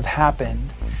never have happened,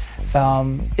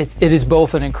 it is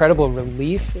both an incredible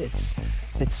relief. It's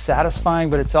satisfying,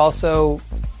 but it's also,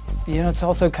 it's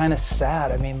also kind of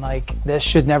sad. I mean, like, this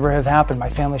should never have happened. My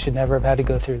family should never have had to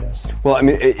go through this. Well, I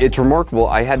mean, it's remarkable.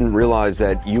 I hadn't realized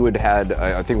that you had,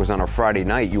 I think it was on a Friday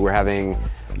night, you'd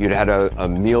had a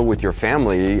meal with your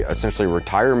family, essentially a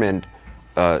retirement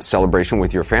celebration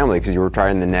with your family, because you were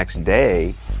retiring the next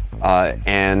day,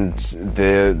 and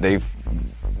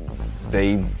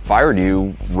they fired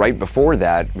you right before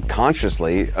that,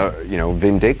 consciously,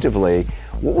 vindictively.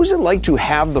 What was it like to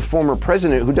have the former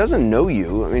president, who doesn't know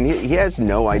you, I mean, he has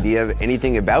no idea of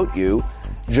anything about you,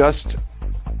 just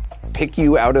pick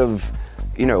you out of,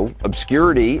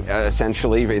 obscurity,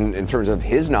 essentially, in terms of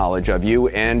his knowledge of you,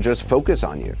 and just focus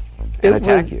on you and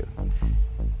attack you?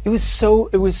 It was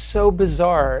so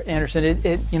bizarre, Anderson.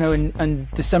 On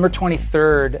December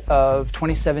 23rd of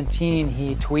 2017,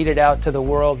 he tweeted out to the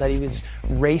world that he was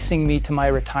racing me to my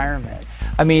retirement.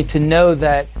 I mean, to know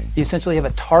that you essentially have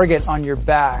a target on your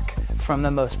back from the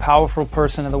most powerful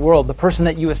person in the world, the person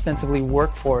that you ostensibly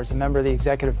work for as a member of the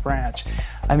executive branch.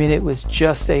 I mean, it was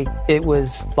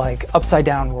like upside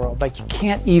down world. Like you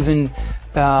can't even,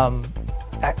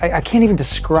 I can't even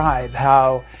describe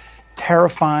how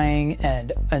terrifying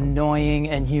and annoying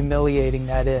and humiliating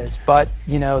that is. But,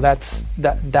 you know, that's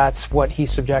what he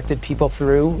subjected people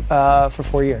through for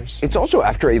 4 years. It's also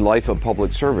after a life of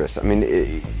public service. I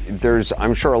mean,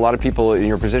 I'm sure a lot of people in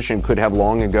your position could have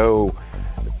long ago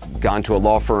gone to a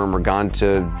law firm or gone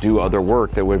to do other work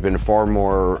that would have been far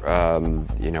more,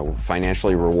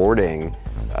 financially rewarding.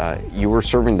 You were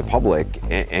serving the public,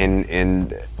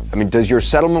 and I mean, does your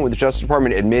settlement with the Justice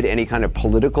Department admit any kind of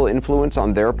political influence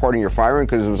on their part in your firing?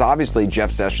 Because it was obviously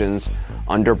Jeff Sessions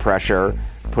under pressure,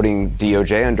 putting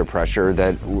DOJ under pressure,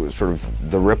 that was sort of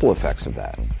the ripple effects of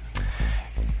that.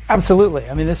 Absolutely.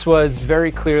 I mean, this was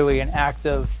very clearly an act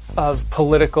of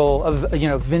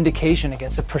vindication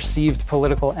against a perceived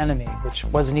political enemy, which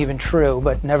wasn't even true,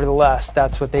 but nevertheless,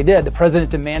 that's what they did. The president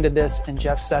demanded this, and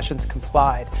Jeff Sessions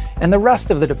complied. And the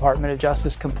rest of the Department of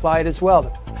Justice complied as well.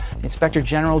 The Inspector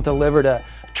General delivered a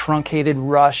truncated,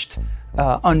 rushed,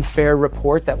 unfair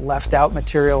report that left out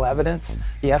material evidence.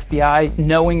 The FBI,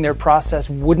 knowing their process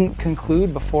wouldn't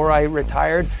conclude before I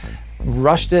retired,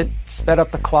 rushed it, sped up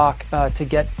the clock to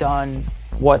get done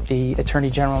what the Attorney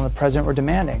General and the President were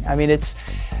demanding. I mean,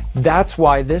 that's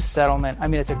why this settlement, I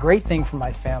mean, it's a great thing for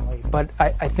my family, but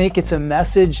I think it's a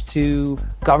message to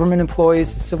government employees,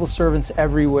 civil servants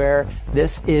everywhere.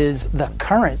 This is the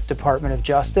current Department of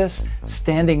Justice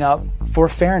standing up for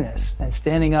fairness and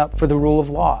standing up for the rule of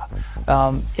law.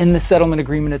 In the settlement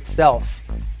agreement itself,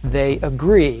 they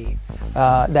agree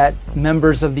that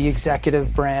members of the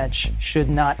executive branch should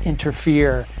not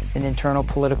interfere in internal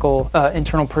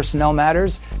personnel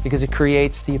matters because it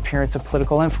creates the appearance of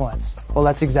political influence. Well,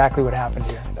 that's exactly what happened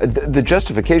here. The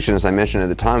justification, as I mentioned at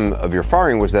the time of your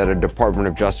firing, was that a Department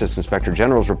of Justice Inspector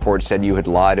General's report said you had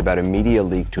lied about a media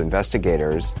leak to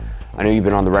investigators. I know you've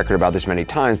been on the record about this many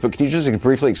times, but can you just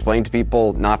briefly explain to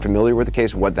people not familiar with the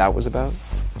case what that was about?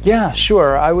 Yeah,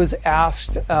 sure. I was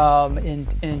asked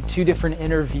in two different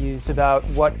interviews about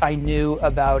what I knew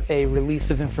about a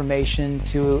release of information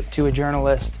to a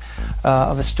journalist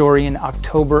of a story in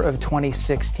October of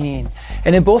 2016.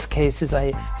 And in both cases,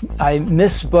 I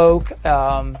misspoke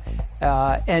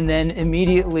and then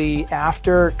immediately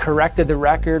after corrected the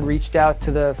record, reached out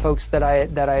to the folks that I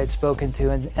had spoken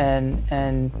to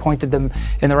and pointed them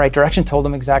in the right direction, told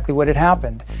them exactly what had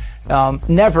happened.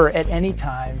 Never at any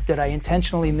time did I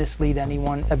intentionally mislead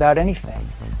anyone about anything.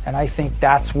 And I think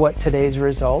that's what today's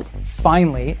result,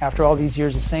 finally, after all these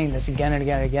years of saying this again and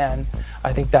again and again,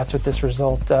 I think that's what this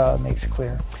result makes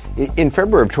clear. In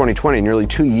February of 2020, nearly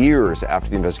 2 years after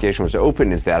the investigation was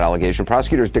opened into that allegation,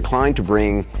 prosecutors declined to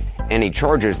bring any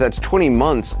charges. That's 20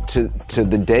 months to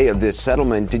the day of this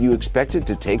settlement. Did you expect it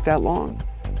to take that long?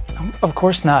 Of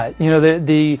course not. You know,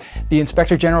 the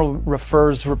Inspector General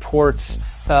refers reports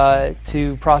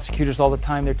to prosecutors all the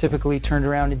time. They're typically turned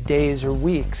around in days or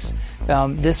weeks.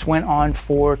 This went on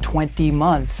for 20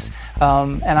 months.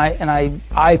 And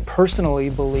I personally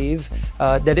believe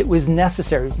that it was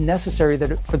necessary. It was necessary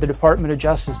for the Department of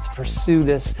Justice to pursue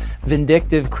this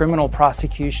vindictive criminal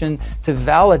prosecution to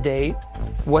validate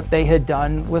what they had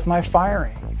done with my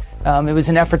firing. It was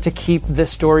an effort to keep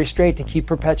this story straight, to keep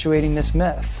perpetuating this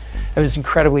myth. It was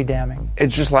incredibly damning.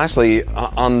 It's just lastly,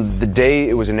 on the day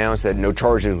it was announced that no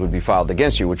charges would be filed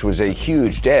against you, which was a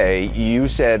huge day, you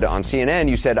said on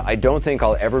CNN, I don't think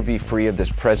I'll ever be free of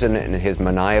this president and his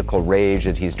maniacal rage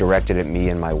that he's directed at me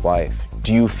and my wife.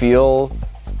 Do you feel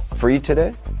free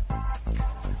today?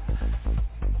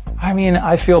 I mean,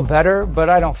 I feel better, but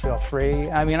I don't feel free.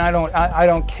 I mean, I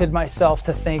don't kid myself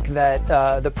to think that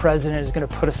the president is going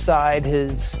to put aside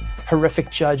his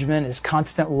horrific judgment, his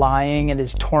constant lying, and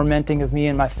his tormenting of me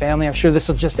and my family. I'm sure this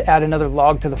will just add another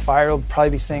log to the fire. He'll probably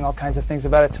be saying all kinds of things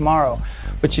about it tomorrow.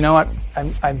 But you know what?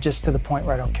 I'm just to the point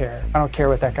where I don't care. I don't care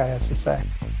what that guy has to say.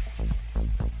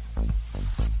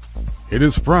 It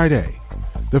is Friday,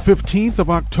 the 15th of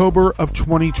October of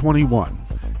 2021.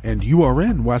 And you are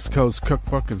in West Coast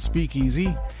Cookbook and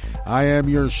Speakeasy. I am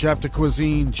your chef de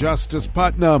cuisine, Justice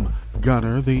Putnam.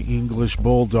 Gunner, the English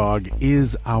Bulldog,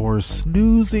 is our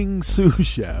snoozing sous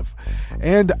chef.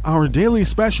 And our daily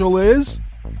special is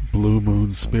Blue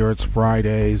Moon Spirits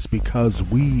Fridays, because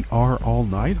we are all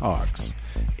Nighthawks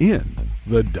in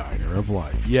the Diner of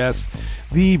Life. Yes,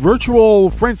 the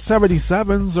virtual French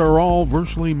 77s are all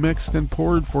virtually mixed and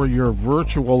poured for your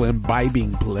virtual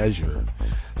imbibing pleasure.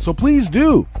 So please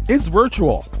do. It's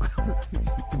virtual.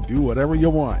 Do whatever you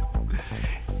want.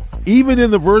 Even in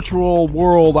the virtual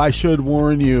world, I should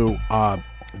warn you,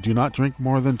 do not drink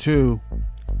more than 2.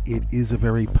 It is a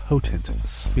very potent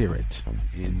spirit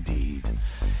indeed.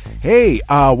 Hey,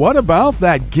 what about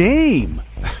that game?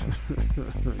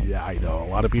 Yeah, I know. A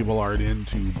lot of people aren't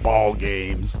into ball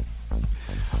games.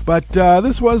 But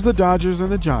this was the Dodgers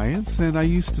and the Giants, and I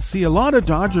used to see a lot of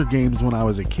Dodger games when I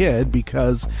was a kid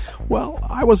because, well,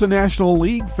 I was a National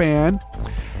League fan,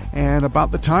 and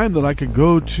about the time that I could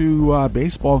go to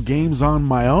baseball games on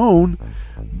my own,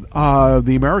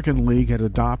 the American League had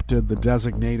adopted the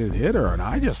designated hitter, and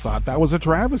I just thought that was a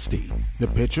travesty. The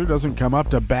pitcher doesn't come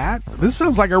up to bat. This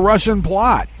sounds like a Russian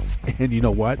plot. And you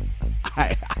know what?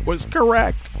 I was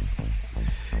correct.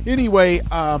 Anyway,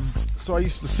 so I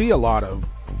used to see a lot of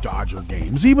Dodger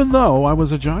games, even though I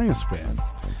was a Giants fan.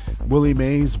 Willie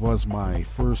Mays was my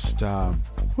first,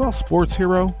 sports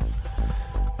hero.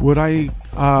 Would I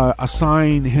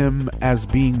assign him as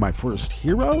being my first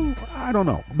hero? I don't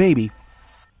know. Maybe.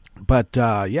 But,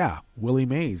 Willie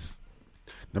Mays.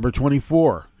 Number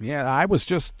 24. Yeah, I was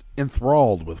just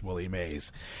enthralled with Willie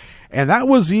Mays. And that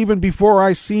was even before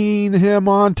I seen him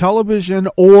on television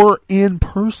or in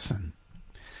person.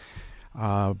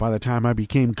 By the time I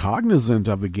became cognizant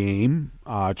of the game,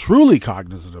 truly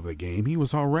cognizant of the game, he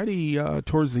was already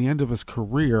towards the end of his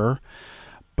career.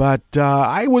 But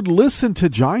I would listen to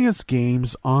Giants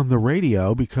games on the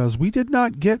radio because we did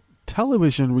not get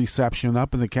television reception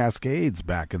up in the Cascades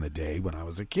back in the day when I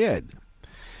was a kid.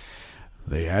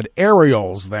 They had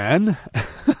aerials then.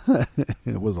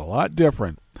 It was a lot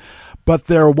different. But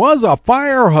there was a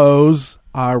fire hose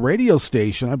radio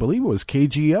station, I believe it was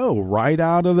KGO, right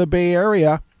out of the Bay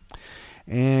Area.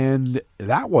 And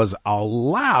that was a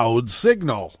loud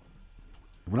signal.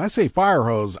 When I say fire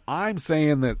hose, I'm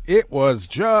saying that it was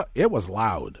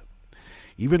loud.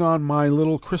 Even on my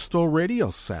little crystal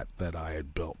radio set that I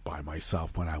had built by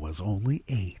myself when I was only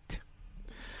 8.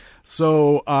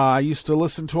 So I used to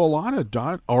listen to a lot of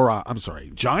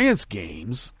Giants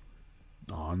games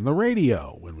on the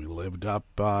radio when we lived up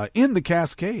in the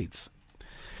Cascades.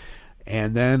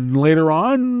 And then later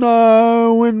on,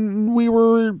 when we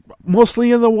were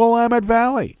mostly in the Willamette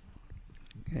Valley,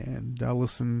 and I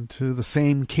listened to the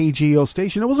same KGO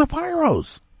station, it was a fire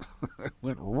hose. It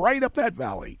went right up that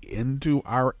valley into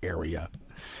our area.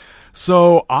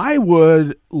 So I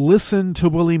would listen to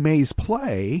Willie Mays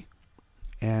play,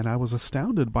 and I was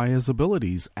astounded by his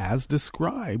abilities as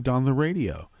described on the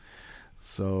radio.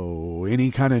 So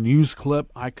any kind of news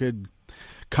clip I could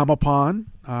come upon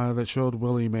that showed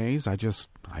Willie Mays, I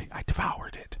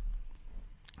devoured it.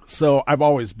 So I've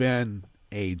always been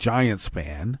a Giants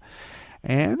fan.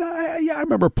 And I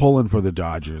remember pulling for the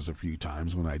Dodgers a few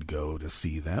times when I'd go to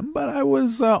see them. But I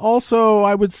was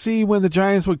I would see when the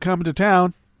Giants would come to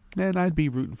town, and I'd be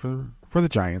rooting for the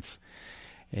Giants.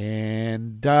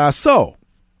 And so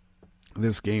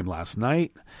this game last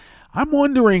night, I'm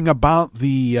wondering about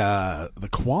the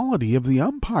quality of the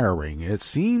umpiring. It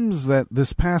seems that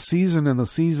this past season and the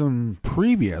season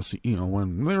previous,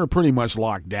 when they were pretty much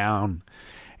locked down,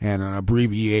 and an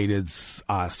abbreviated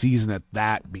season at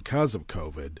that because of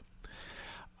COVID,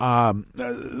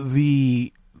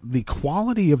 the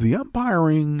quality of the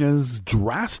umpiring is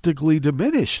drastically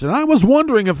diminished. And I was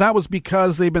wondering if that was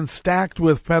because they've been stacked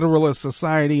with Federalist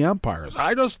Society umpires.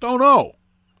 I just don't know.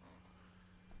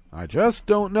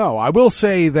 I will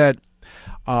say that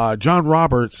John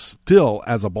Roberts, still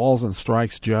as a balls and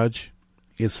strikes judge,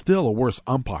 is still a worse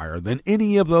umpire than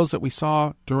any of those that we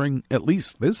saw during at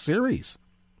least this series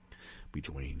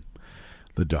between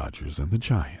the Dodgers and the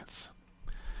Giants.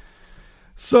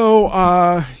 So,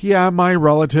 my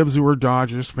relatives who were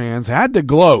Dodgers fans had to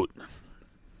gloat.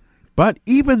 But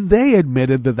even they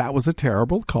admitted that was a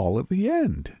terrible call at the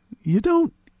end. You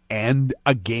don't end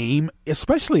a game,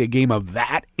 especially a game of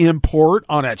that import,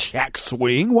 on a check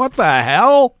swing. What the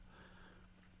hell?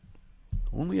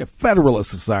 Only a Federalist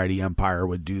Society umpire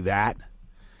would do that.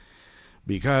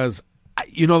 Because,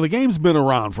 the game's been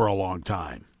around for a long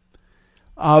time.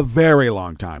 A very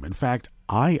long time. In fact,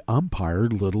 I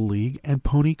umpired Little League and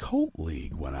Pony Colt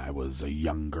League when I was a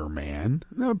younger man.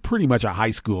 Pretty much a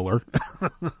high schooler.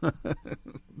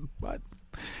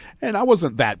 And I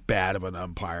wasn't that bad of an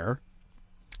umpire.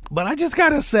 But I just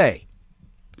gotta say,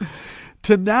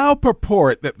 to now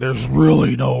purport that there's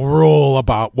really no rule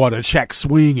about what a check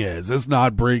swing is, it's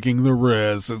not breaking the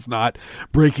wrist, it's not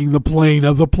breaking the plane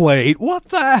of the plate, what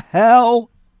the hell?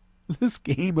 This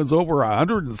game is over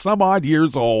 100 and some odd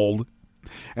years old,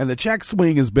 and the check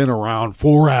swing has been around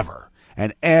forever,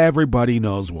 and everybody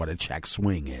knows what a check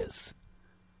swing is.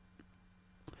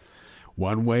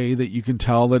 One way that you can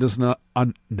tell that it's not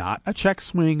a check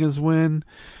swing is when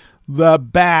the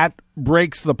bat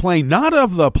breaks the plane, not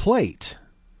of the plate,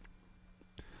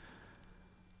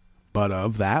 but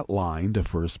of that line to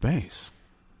first base.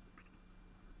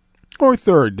 Or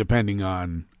third, depending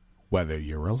on whether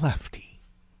you're a lefty.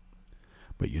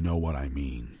 But you know what I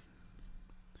mean.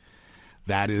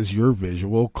 That is your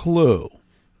visual clue.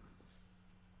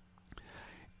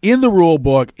 In the rule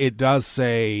book, it does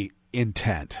say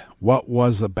intent. What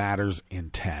was the batter's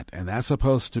intent? And that's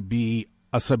supposed to be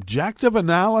a subjective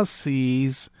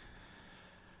analysis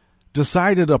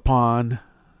decided upon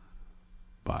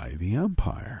by the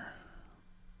umpire.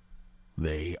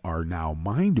 They are now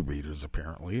mind readers,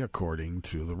 apparently, according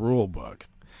to the rule book.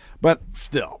 But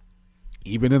still,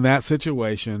 even in that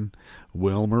situation,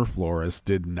 Wilmer Flores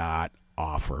did not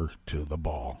offer to the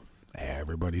ball.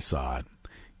 Everybody saw it,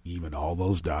 even all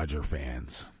those Dodger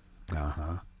fans.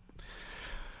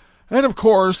 And of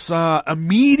course,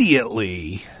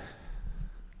 immediately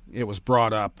it was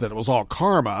brought up that it was all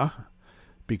karma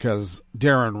because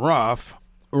Darren Ruff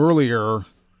earlier,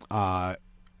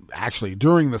 actually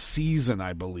during the season,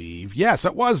 I believe. Yes,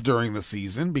 it was during the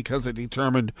season because it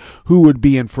determined who would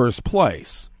be in first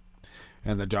place.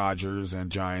 And the Dodgers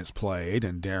and Giants played,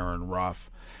 and Darren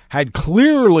Ruff had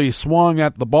clearly swung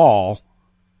at the ball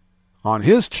on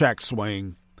his check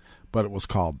swing, but it was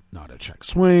called not a check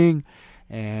swing.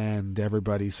 And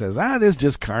everybody says, this is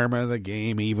just karma. The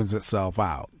game evens itself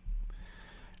out.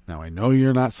 Now, I know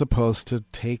you're not supposed to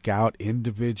take out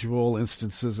individual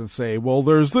instances and say, well,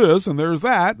 there's this and there's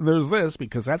that and there's this,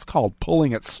 because that's called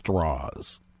pulling at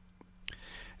straws.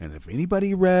 And if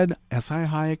anybody read S.I.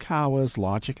 Hayakawa's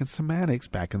Logic and Semantics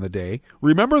back in the day,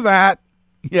 remember that.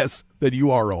 Yes, that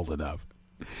you are old enough.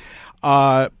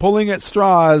 Pulling at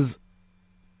straws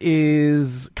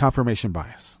is confirmation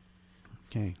bias.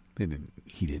 Okay,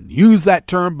 he didn't use that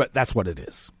term, but that's what it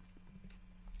is.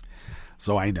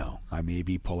 So I know I may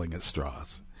be pulling at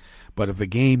straws. But if the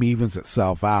game evens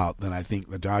itself out, then I think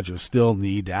the Dodgers still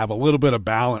need to have a little bit of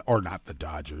balance. Or not the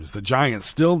Dodgers. The Giants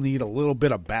still need a little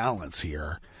bit of balance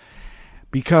here.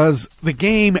 Because the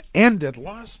game ended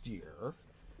last year.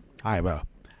 I have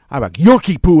a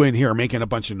Yorkie Poo in here making a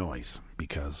bunch of noise.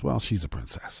 Because, well, she's a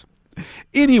princess.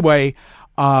 Anyway,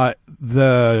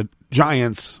 the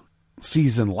Giants'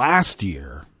 season last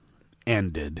year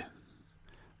ended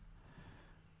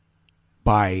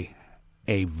by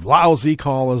a lousy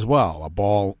call as well. A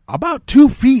ball about 2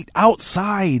 feet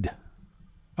outside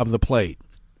of the plate.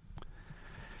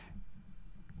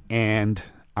 And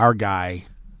our guy,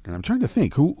 and I'm trying to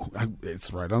think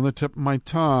it's right on the tip of my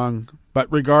tongue, but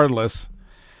regardless,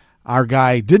 our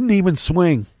guy didn't even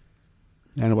swing.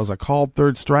 And it was a called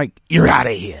third strike. You're out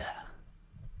of here.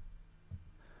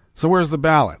 So where's the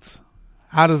balance?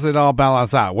 How does it all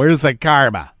balance out? Where's the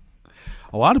karma?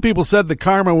 A lot of people said the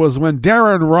karma was when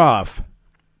Darren Ruff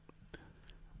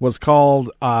was called,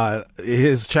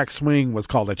 his check swing was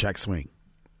called a check swing.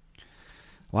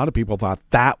 A lot of people thought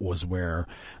that was where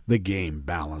the game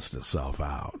balanced itself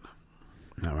out.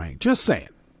 All right, just saying.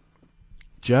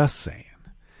 Just saying.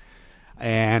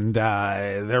 And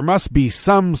there must be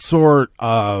some sort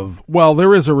of, well,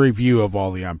 there is a review of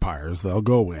all the umpires. They'll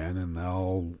go in and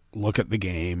they'll look at the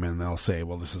game and they'll say,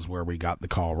 well, this is where we got the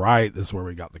call right. This is where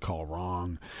we got the call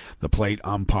wrong. The plate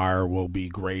umpire will be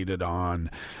graded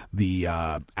on the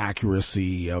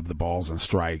accuracy of the balls and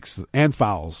strikes and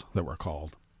fouls that were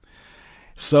called.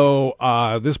 So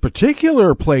this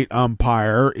particular plate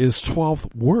umpire is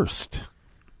 12th worst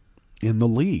in the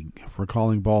league for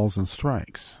calling balls and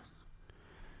strikes.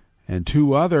 And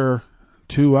two other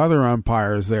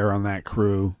umpires there on that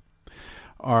crew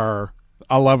are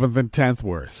 11th and 10th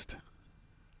worst.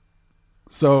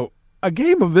 So a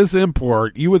game of this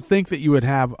import, you would think that you would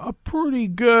have a pretty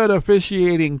good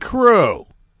officiating crew.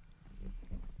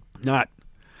 Not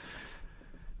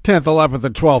 10th, 11th,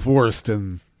 and 12th worst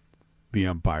in the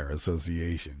Umpire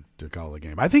Association to call the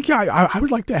game. I think I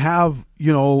would like to have,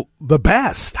 the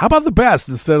best. How about the best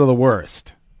instead of the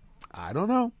worst? I don't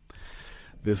know.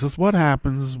 This is what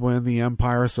happens when the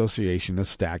Umpire Association is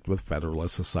stacked with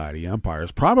Federalist Society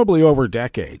umpires, probably over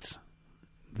decades.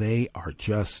 They are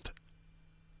just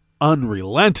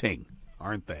unrelenting,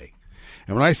 aren't they?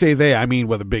 And when I say they, I mean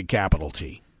with a big capital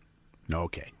T.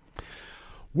 Okay.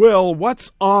 Well, what's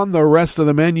on the rest of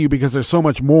the menu? Because there's so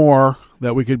much more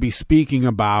that we could be speaking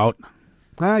about.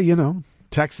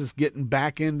 Texas getting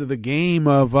back into the game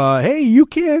of, hey, you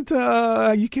can't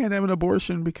have an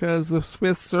abortion because the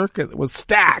Fifth Circuit was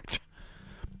stacked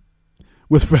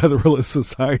with Federalist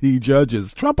Society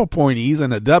judges, Trump appointees,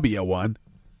 and a W one.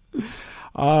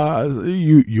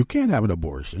 You can't have an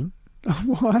abortion.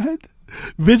 What?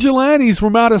 Vigilantes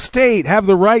from out of state have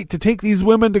the right to take these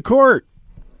women to court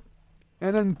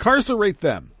and incarcerate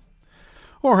them.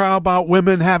 Or how about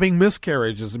women having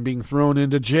miscarriages and being thrown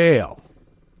into jail?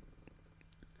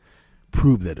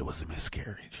 Prove that it was a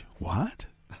miscarriage. What?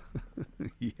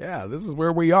 Yeah, this is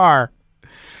where we are.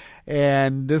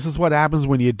 And this is what happens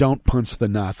when you don't punch the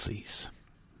Nazis.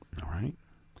 All right?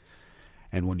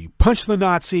 And when you punch the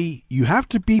Nazi, you have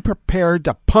to be prepared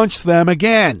to punch them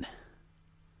again.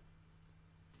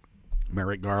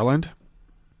 Merrick Garland,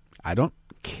 I don't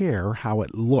care how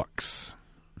it looks.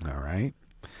 All right?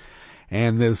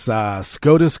 And this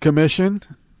SCOTUS commission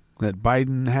that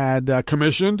Biden had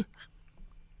commissioned,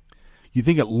 you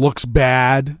think it looks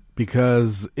bad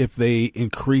because if they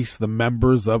increase the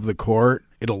members of the court,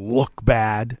 it'll look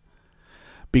bad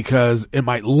because it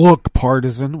might look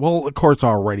partisan? Well, the court's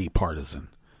already partisan.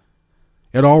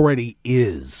 It already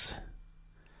is.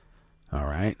 All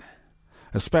right?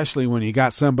 Especially when you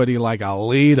got somebody like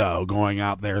Alito going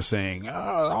out there saying, oh,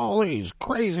 all these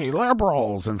crazy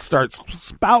liberals, and starts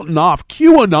spouting off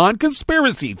QAnon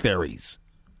conspiracy theories.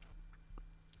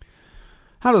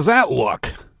 How does that look?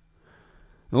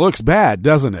 It looks bad,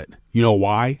 doesn't it? You know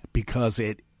why? Because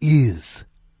it is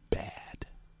bad.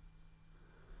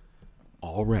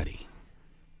 Already.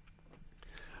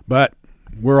 But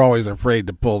we're always afraid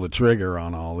to pull the trigger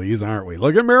on all these, aren't we?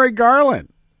 Look at Merrick Garland.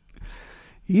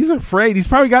 He's afraid. He's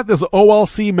probably got this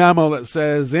OLC memo that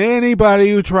says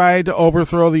anybody who tried to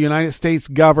overthrow the United States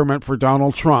government for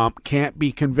Donald Trump can't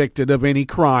be convicted of any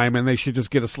crime, and they should just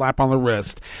get a slap on the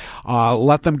wrist.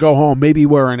 Let them go home, maybe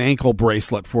wear an ankle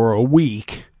bracelet for a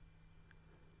week.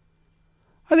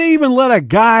 They even let a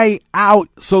guy out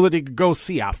so that he could go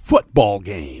see a football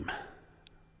game.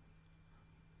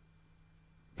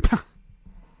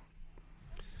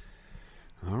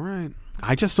 All right.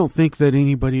 I just don't think that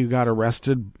anybody who got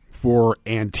arrested for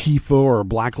Antifa or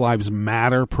Black Lives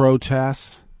Matter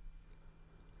protests,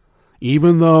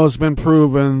 even though it's been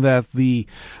proven that the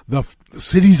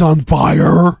city's on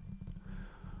fire,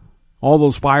 all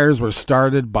those fires were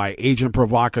started by agent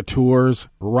provocateurs,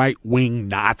 right-wing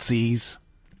Nazis,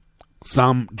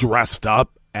 some dressed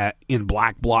up in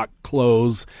black bloc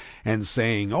clothes and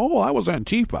saying, oh, that was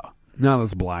Antifa. No,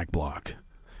 that's Black Bloc.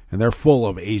 And they're full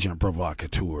of agent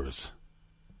provocateurs.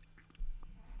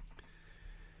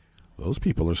 Those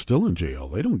people are still in jail.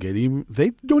 They don't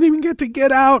even get to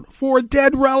get out for a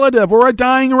dead relative or a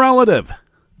dying relative.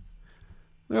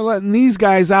 They're letting these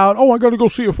guys out. Oh, I got to go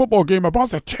see a football game. I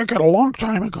bought the ticket a long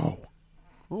time ago.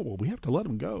 Oh, well, we have to let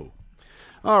them go.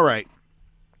 All right.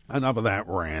 Enough of that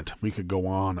rant. We could go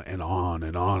on and on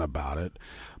and on about it.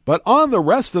 But on the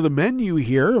rest of the menu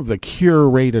here of the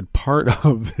curated part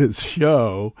of this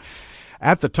show,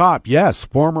 at the top, yes,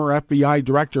 former FBI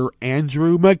Director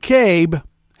Andrew McCabe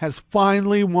has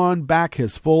finally won back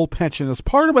his full pension as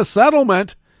part of a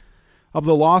settlement of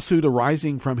the lawsuit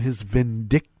arising from his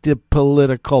vindictive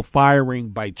political firing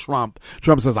by Trump.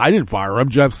 Trump says, I didn't fire him,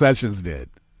 Jeff Sessions did.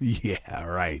 Yeah,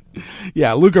 right.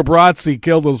 Yeah, Luca Brasi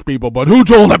killed those people, but who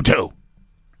told him to?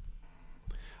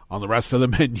 On the rest of the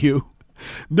menu,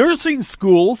 nursing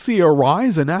schools see a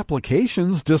rise in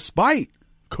applications despite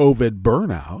COVID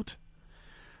burnout.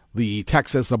 The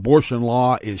Texas abortion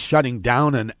law is shutting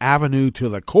down an avenue to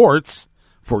the courts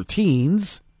for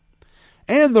teens.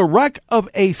 And the wreck of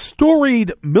a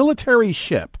storied military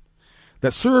ship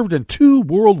that served in 2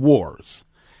 world wars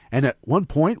and at one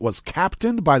point was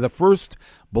captained by the first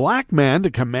black man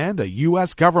to command a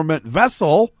U.S. government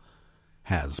vessel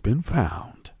has been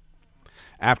found.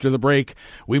 After the break,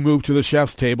 we move to the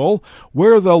chef's table,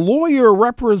 where the lawyer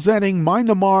representing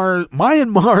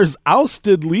Myanmar's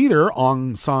ousted leader,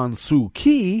 Aung San Suu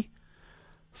Kyi,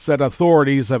 said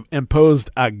authorities have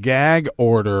imposed a gag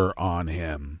order on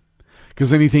him,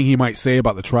 because anything he might say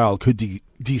about the trial could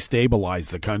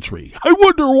destabilize the country. I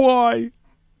wonder why.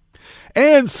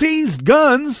 And seized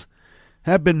guns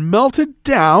have been melted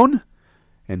down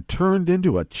and turned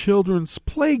into a children's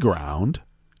playground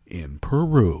in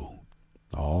Peru.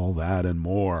 All that and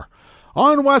more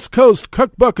on West Coast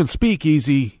Cookbook and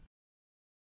Speakeasy.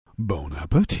 Bon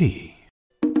appetit.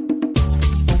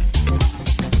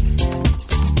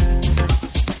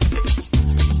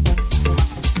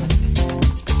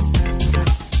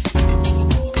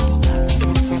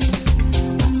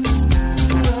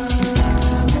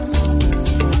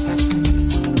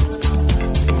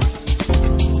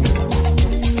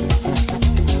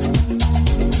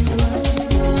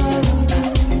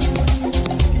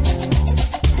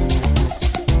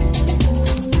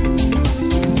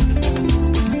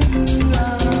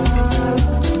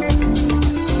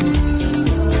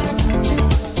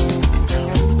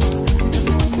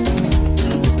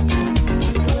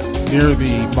 near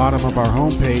the bottom of our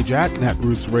homepage at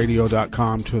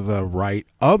netrootsradio.com. To the right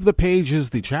of the page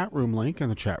is the chat room link,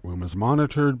 and the chat room is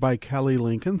monitored by Kelly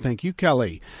Lincoln. Thank you,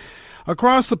 Kelly.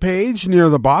 Across the page near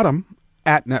the bottom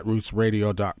at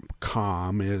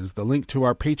netrootsradio.com is the link to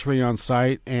our Patreon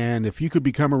site, and if you could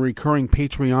become a recurring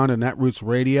Patreon to Netroots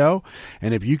Radio,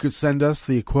 and if you could send us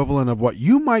the equivalent of what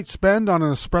you might spend on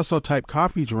an espresso-type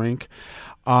coffee drink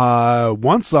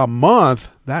once a month,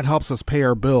 that helps us pay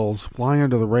our bills, fly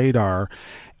under the radar,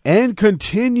 and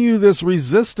continue this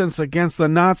resistance against the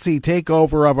Nazi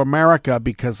takeover of America,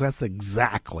 because that's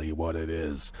exactly what it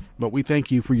is. But we thank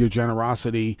you for your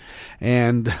generosity,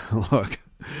 and look,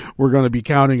 we're going to be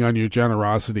counting on your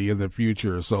generosity in the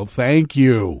future, so thank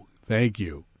you. Thank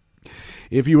you.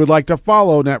 If you would like to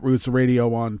follow Netroots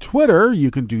Radio on Twitter, you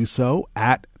can do so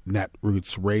at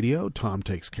Netroots Radio. Tom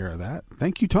takes care of that.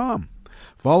 Thank you, Tom.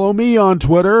 Follow me on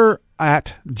Twitter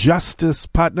at Justice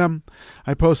Putnam.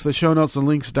 I post the show notes and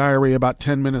links diary about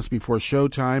 10 minutes before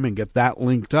showtime and get that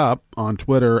linked up on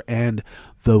Twitter and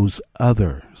those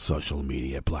other social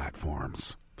media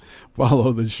platforms.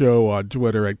 Follow the show on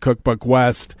Twitter at Cookbook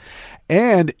West.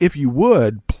 And if you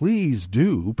would, please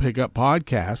do pick up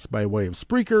podcasts by way of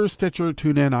Spreaker, Stitcher,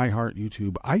 TuneIn, iHeart,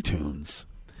 YouTube, iTunes,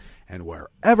 and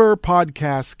wherever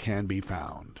podcasts can be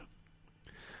found.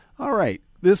 All right.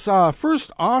 This first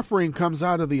offering comes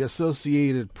out of the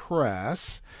Associated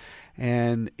Press,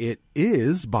 and it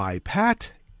is by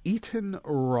Pat Eaton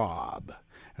Robb.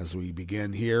 As we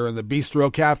begin here in the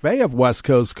Bistro Cafe of West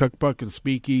Coast Cookbook and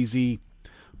Speakeasy,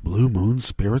 Blue Moon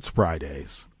Spirits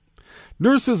Fridays.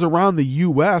 Nurses around the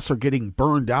U.S. are getting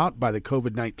burned out by the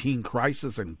COVID-19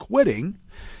 crisis and quitting,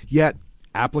 yet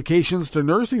applications to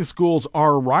nursing schools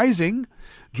are rising,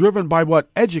 driven by what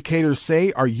educators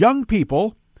say are young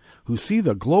people who see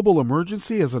the global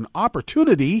emergency as an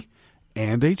opportunity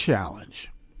and a challenge.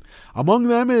 Among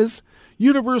them is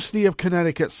University of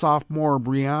Connecticut sophomore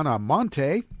Brianna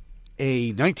Monte,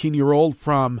 a 19-year-old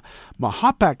from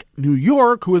Mahopac, New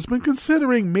York, who has been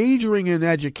considering majoring in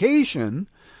education,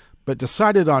 but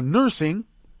decided on nursing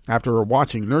after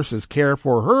watching nurses care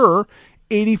for her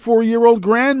 84-year-old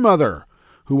grandmother,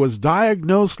 who was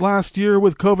diagnosed last year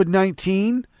with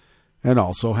COVID-19 and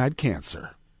also had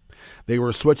cancer. They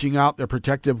were switching out their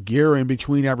protective gear in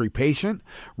between every patient,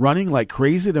 running like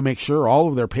crazy to make sure all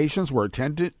of their patients were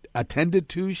attended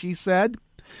to, she said.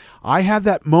 I had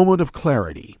that moment of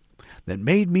clarity that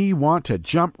made me want to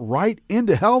jump right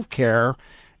into healthcare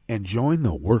and join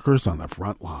the workers on the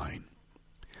front line.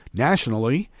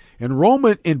 Nationally,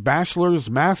 enrollment in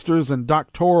bachelor's, master's, and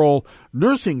doctoral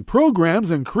nursing programs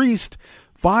increased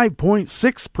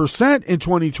 5.6% in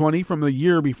 2020 from the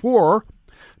year before,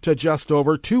 to just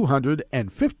over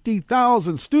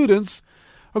 250,000 students,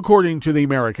 according to the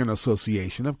American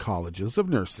Association of Colleges of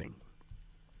Nursing.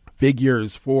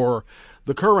 Figures for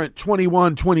the current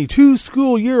 21-22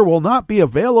 school year will not be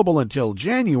available until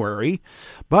January,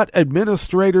 but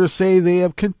administrators say they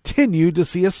have continued to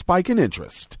see a spike in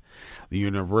interest. The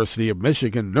University of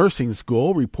Michigan Nursing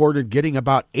School reported getting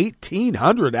about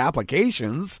 1,800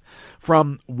 applications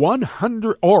from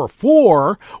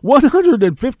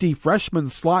 150 freshman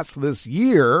slots this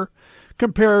year,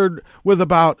 compared with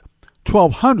about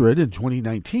 1,200 in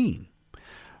 2019.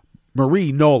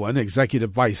 Marie Nolan,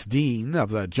 Executive Vice Dean of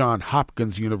the Johns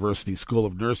Hopkins University School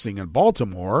of Nursing in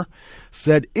Baltimore,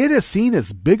 said it has seen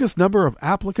its biggest number of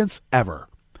applicants ever,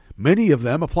 many of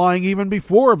them applying even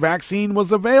before a vaccine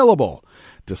was available,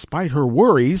 despite her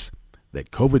worries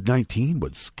that COVID-19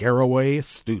 would scare away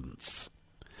students.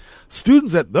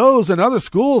 Students at those and other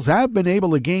schools have been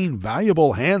able to gain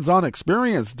valuable hands-on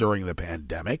experience during the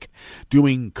pandemic,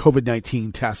 doing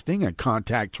COVID-19 testing and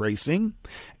contact tracing,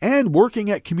 and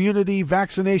working at community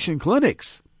vaccination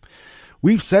clinics.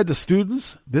 We've said to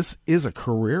students, this is a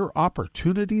career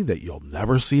opportunity that you'll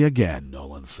never see again,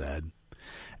 Nolan said.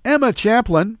 Emma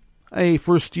Chaplin, a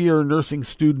first-year nursing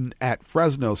student at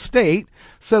Fresno State,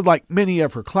 said like many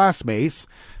of her classmates,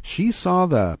 she saw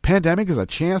the pandemic as a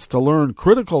chance to learn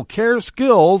critical care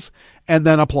skills and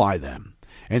then apply them.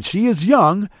 And she is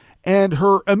young, and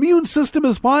her immune system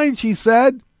is fine, she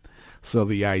said. So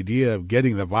the idea of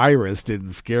getting the virus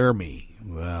didn't scare me.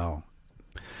 Well,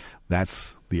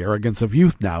 that's the arrogance of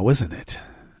youth now, isn't it?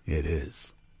 It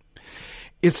is.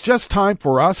 It's just time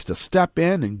for us to step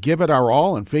in and give it our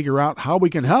all and figure out how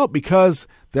we can help, because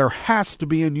there has to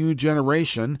be a new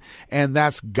generation, and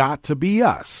that's got to be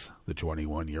us, the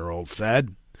 21-year-old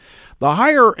said. The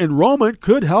higher enrollment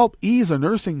could help ease a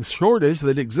nursing shortage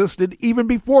that existed even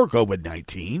before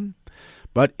COVID-19,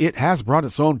 but it has brought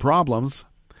its own problems.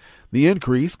 The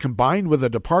increase, combined with the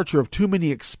departure of too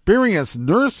many experienced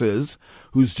nurses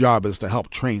whose job is to help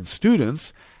train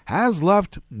students, has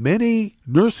left many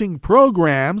nursing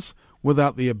programs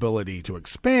without the ability to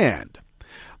expand.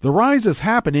 The rise is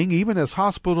happening even as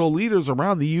hospital leaders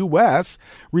around the U.S.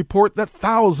 report that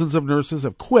thousands of nurses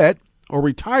have quit or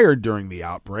retired during the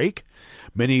outbreak,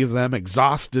 many of them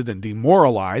exhausted and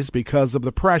demoralized because of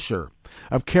the pressure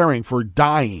of caring for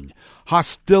dying,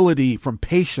 hostility from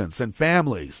patients and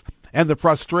families, and the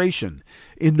frustration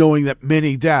in knowing that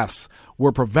many deaths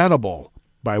were preventable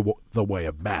by the way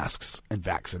of masks and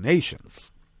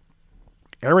vaccinations.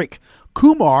 Eric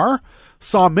Kumar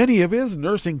saw many of his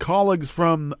nursing colleagues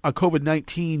from a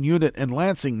COVID-19 unit in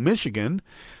Lansing, Michigan,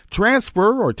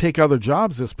 transfer or take other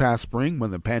jobs this past spring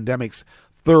when the pandemic's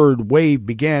third wave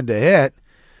began to hit.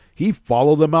 He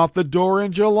followed them out the door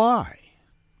in July.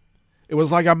 It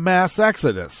was like a mass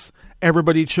exodus.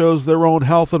 Everybody chose their own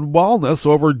health and wellness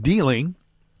over dealing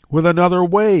with another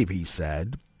wave, he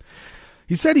said.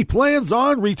 He said he plans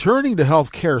on returning to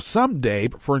health care someday,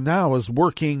 but for now is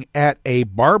working at a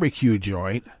barbecue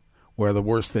joint where the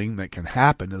worst thing that can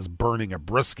happen is burning a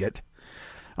brisket.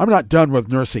 I'm not done with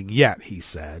nursing yet, he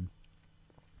said.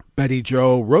 Betty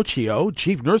Jo Rocchio,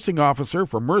 Chief Nursing Officer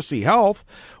for Mercy Health,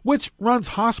 which runs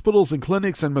hospitals and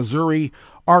clinics in Missouri,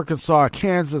 Arkansas,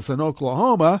 Kansas, and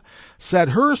Oklahoma, said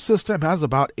her system has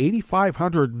about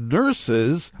 8,500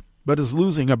 nurses, but is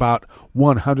losing about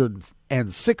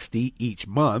 160 each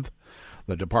month.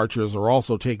 The departures are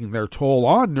also taking their toll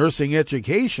on nursing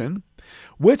education,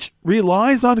 which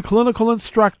relies on clinical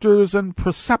instructors and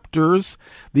preceptors,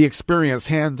 the experienced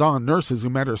hands-on nurses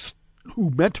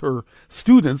who mentor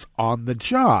students on the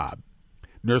job.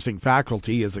 Nursing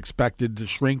faculty is expected to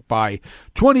shrink by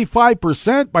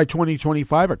 25% by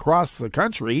 2025 across the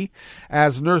country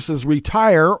as nurses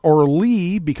retire or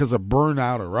leave because of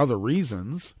burnout or other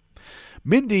reasons.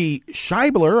 Mindy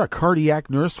Scheibler, a cardiac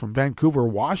nurse from Vancouver,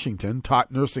 Washington,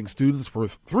 taught nursing students for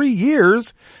 3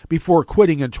 years before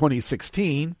quitting in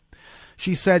 2016.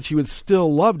 She said she would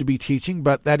still love to be teaching,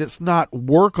 but that it's not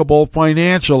workable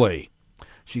financially.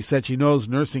 She said she knows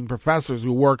nursing professors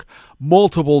who work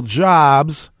multiple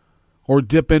jobs or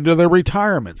dip into their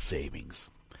retirement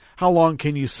savings. How long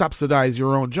can you subsidize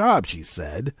your own job, she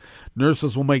said.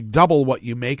 Nurses will make double what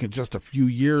you make in just a few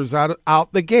years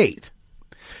out the gate.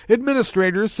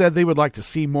 Administrators said they would like to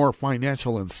see more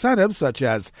financial incentives, such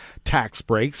as tax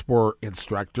breaks for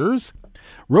instructors.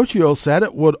 Rocchio said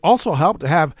it would also help to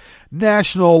have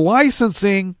national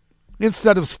licensing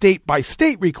instead of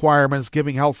state-by-state requirements,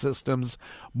 giving health systems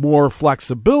more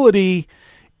flexibility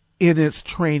in its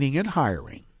training and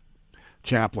hiring.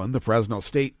 Chaplin, the Fresno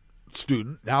State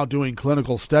student now doing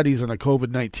clinical studies in a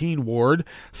COVID-19 ward,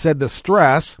 said the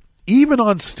stress, even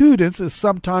on students, is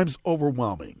sometimes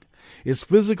overwhelming. It's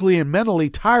physically and mentally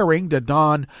tiring to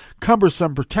don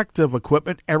cumbersome protective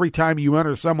equipment every time you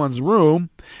enter someone's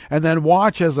room and then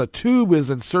watch as a tube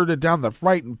is inserted down the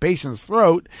frightened patient's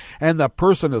throat and the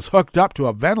person is hooked up to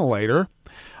a ventilator.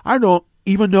 I don't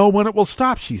even know when it will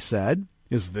stop, she said.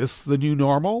 Is this the new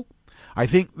normal? I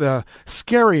think the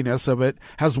scariness of it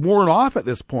has worn off at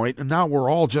this point, and now we're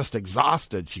all just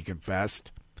exhausted, she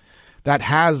confessed. That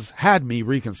has had me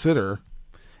reconsider,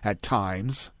 at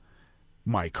times,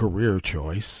 my career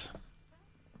choice.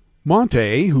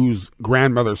 Monte, whose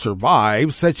grandmother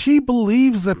survived, said she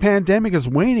believes the pandemic is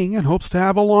waning and hopes to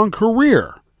have a long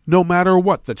career, no matter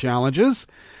what the challenges.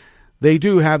 They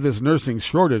do have this nursing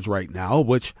shortage right now,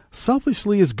 which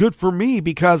selfishly is good for me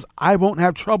because I won't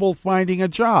have trouble finding a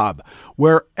job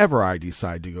wherever I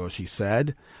decide to go, she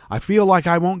said. I feel like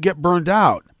I won't get burned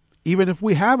out, even if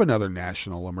we have another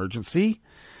national emergency.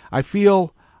 I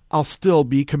feel I'll still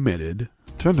be committed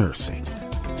to nursing.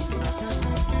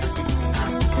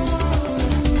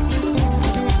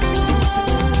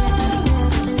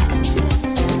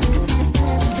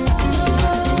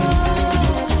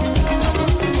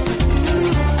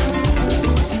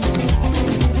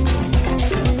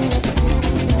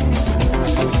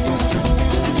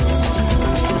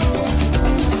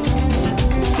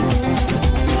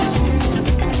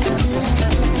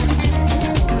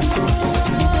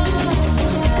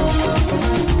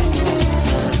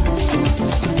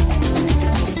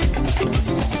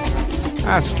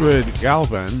 Astrid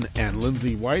Galvin and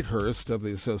Lindsay Whitehurst of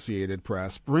the Associated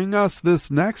Press bring us this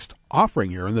next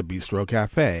offering here in the Bistro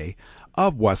Cafe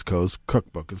of West Coast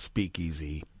Cookbook and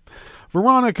Speakeasy.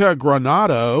 Veronica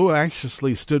Granado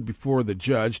anxiously stood before the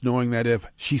judge, knowing that if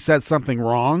she said something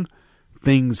wrong,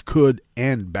 things could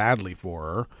end badly for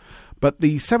her. But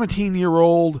the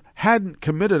 17-year-old hadn't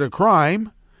committed a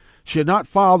crime. She had not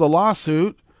filed a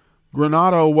lawsuit,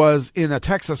 Granado was in a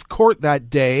Texas court that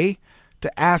day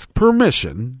to ask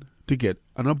permission to get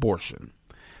an abortion.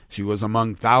 She was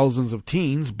among thousands of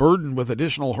teens burdened with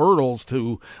additional hurdles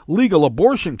to legal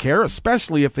abortion care,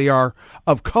 especially if they are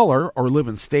of color or live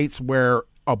in states where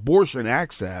abortion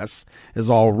access is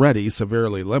already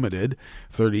severely limited.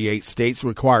 38 states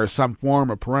require some form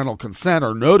of parental consent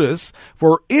or notice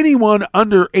for anyone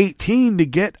under 18 to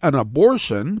get an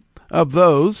abortion. Of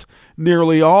those,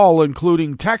 nearly all,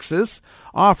 including Texas,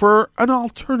 offer an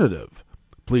alternative,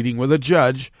 pleading with a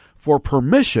judge for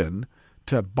permission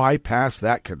to bypass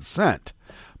that consent.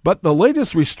 But the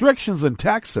latest restrictions in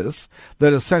Texas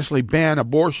that essentially ban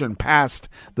abortion past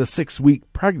the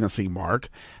 6-week pregnancy mark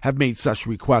have made such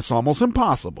requests almost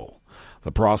impossible.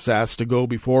 The process to go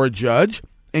before a judge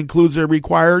includes a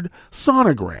required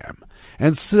sonogram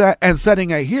and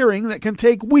setting a hearing that can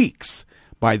take weeks.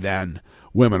 By then,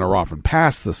 women are often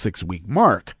past the 6-week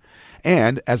mark.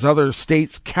 And as other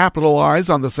states capitalize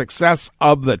on the success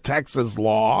of the Texas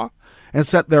law and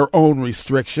set their own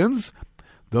restrictions,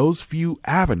 those few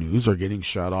avenues are getting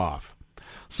shut off.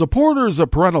 Supporters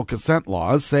of parental consent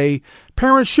laws say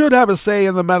parents should have a say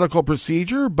in the medical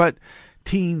procedure, but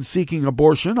teens seeking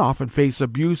abortion often face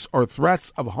abuse or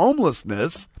threats of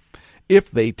homelessness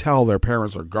if they tell their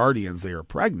parents or guardians they are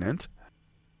pregnant.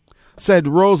 Said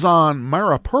Rozan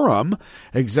Marapuram,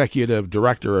 executive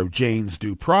director of Jane's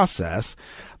Due Process,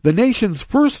 the nation's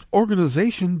first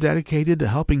organization dedicated to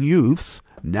helping youths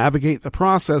navigate the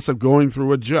process of going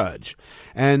through a judge,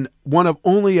 and one of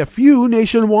only a few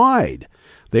nationwide.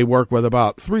 They work with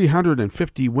about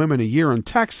 350 women a year in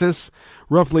Texas.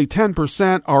 Roughly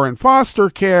 10% are in foster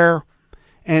care,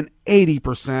 and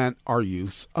 80% are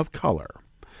youths of color.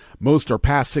 Most are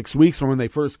past 6 weeks from when they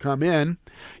first come in.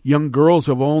 Young girls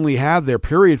who have only had their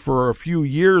period for a few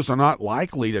years are not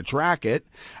likely to track it.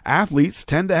 Athletes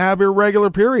tend to have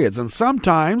irregular periods, and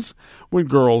sometimes when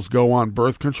girls go on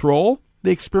birth control,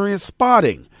 they experience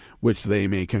spotting, which they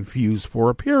may confuse for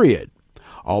a period.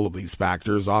 All of these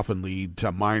factors often lead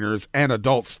to minors and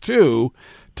adults, too,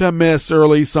 to miss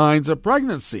early signs of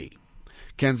pregnancy.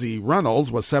 Kenzie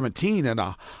Reynolds was 17 and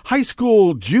a high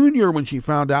school junior when she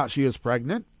found out she was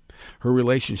pregnant. Her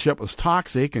relationship was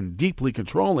toxic and deeply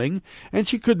controlling, and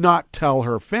she could not tell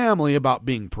her family about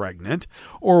being pregnant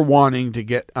or wanting to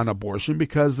get an abortion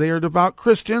because they are devout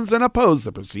Christians and oppose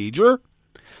the procedure.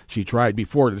 She tried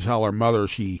before to tell her mother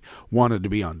she wanted to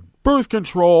be on birth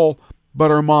control, but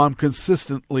her mom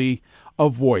consistently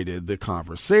avoided the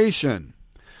conversation.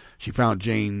 She found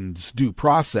Jane's Due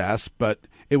Process, but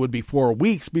it would be 4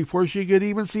 weeks before she could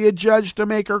even see a judge to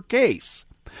make her case.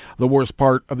 The worst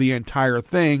part of the entire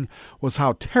thing was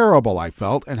how terrible I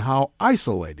felt and how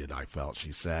isolated I felt,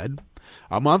 she said.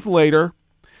 A month later,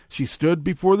 she stood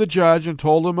before the judge and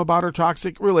told him about her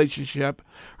toxic relationship,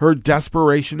 her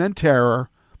desperation and terror,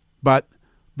 but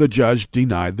the judge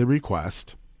denied the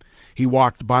request. He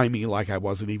walked by me like I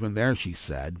wasn't even there, she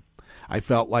said. I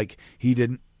felt like he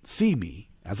didn't see me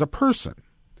as a person.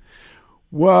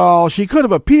 Well, she could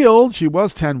have appealed. She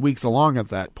was 10 weeks along at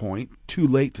that point, too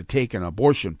late to take an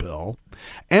abortion pill,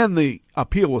 and the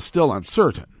appeal was still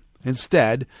uncertain.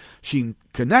 Instead, she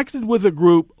connected with the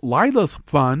group Lilith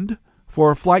Fund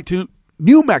for a flight to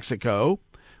New Mexico,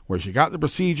 where she got the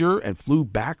procedure and flew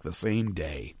back the same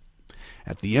day.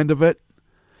 At the end of it,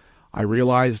 I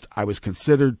realized I was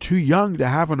considered too young to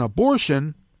have an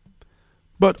abortion,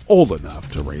 but old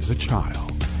enough to raise a child.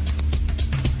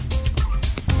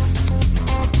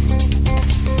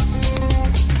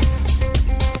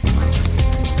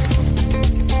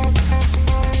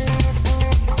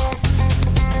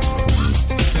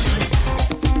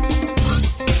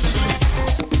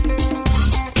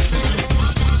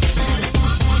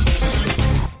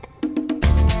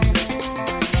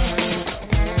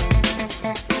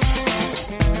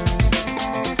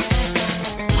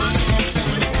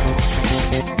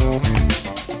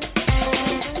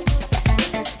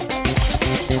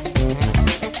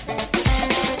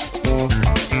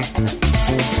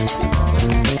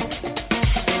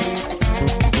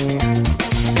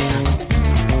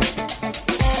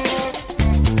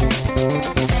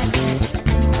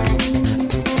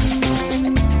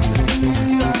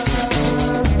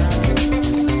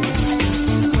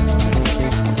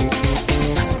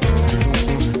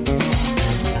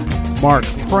 Mark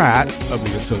Pratt of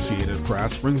the Associated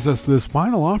Press brings us this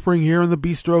final offering here in the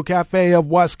Bistro Cafe of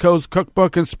West Coast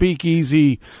Cookbook and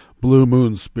Speakeasy, Blue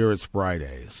Moon Spirits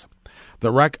Fridays.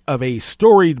 The wreck of a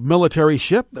storied military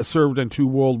ship that served in 2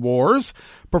 world wars,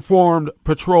 performed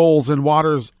patrols in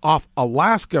waters off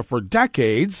Alaska for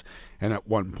decades, and at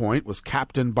one point was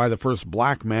captained by the first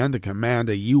black man to command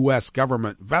a U.S.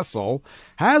 government vessel,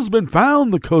 has been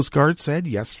found, the Coast Guard said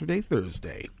yesterday,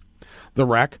 Thursday. The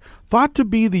wreck, thought to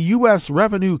be the U.S.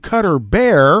 revenue cutter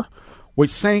Bear, which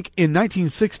sank in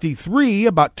 1963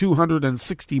 about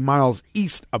 260 miles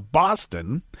east of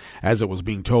Boston, as it was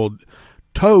being towed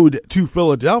to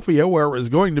Philadelphia, where it was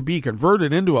going to be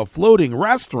converted into a floating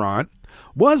restaurant,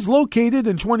 was located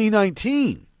in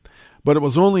 2019. But it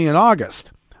was only in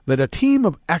August that a team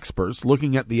of experts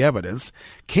looking at the evidence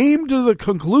came to the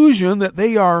conclusion that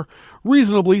they are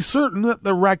reasonably certain that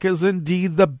the wreck is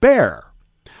indeed the Bear.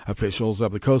 Officials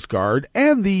of the Coast Guard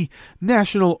and the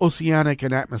National Oceanic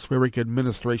and Atmospheric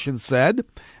Administration said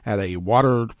at a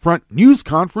waterfront news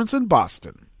conference in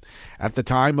Boston. At the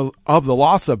time of the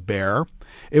loss of Bear,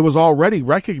 it was already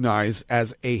recognized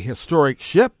as a historic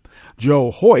ship. Joe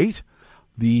Hoyt,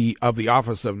 of the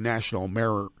Office of National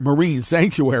Marine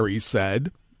Sanctuary,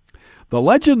 said, "The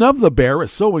legend of the Bear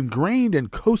is so ingrained in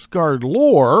Coast Guard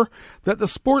lore that the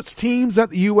sports teams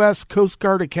at the U.S. Coast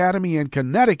Guard Academy in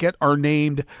Connecticut are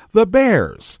named the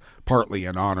Bears, partly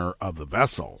in honor of the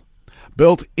vessel.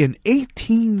 Built in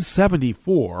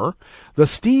 1874, the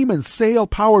steam and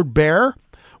sail-powered Bear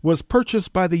was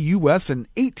purchased by the U.S. in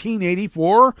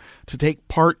 1884 to take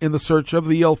part in the search of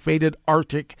the ill-fated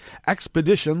Arctic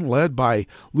expedition led by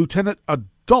Lieutenant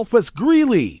Adolphus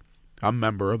Greely, a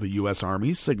member of the U.S.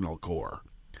 Army Signal Corps.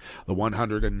 The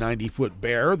 190-foot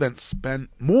Bear then spent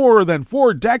more than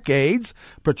 4 decades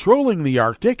patrolling the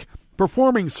Arctic,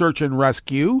 performing search and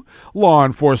rescue, law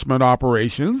enforcement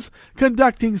operations,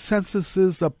 conducting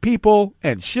censuses of people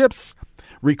and ships,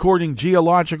 recording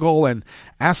geological and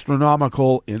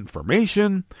astronomical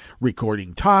information,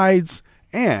 recording tides,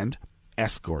 and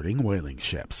escorting whaling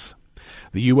ships.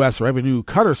 The U.S. Revenue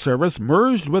Cutter Service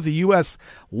merged with the U.S.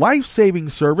 Life-Saving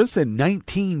Service in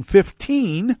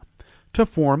 1915 to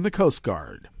form the Coast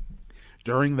Guard.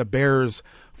 During the Bear's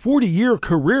 40-year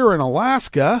career in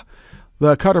Alaska,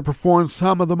 the cutter performed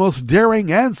some of the most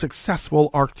daring and successful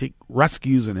Arctic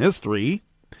rescues in history,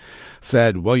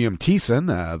 said William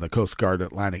Thiessen, the Coast Guard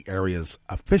Atlantic Area's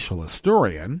official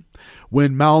historian.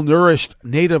 When malnourished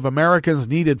Native Americans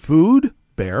needed food,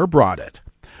 Bear brought it.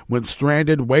 When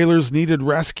stranded whalers needed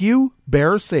rescue,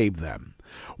 Bear saved them.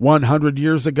 100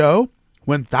 years ago,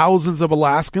 when thousands of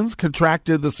Alaskans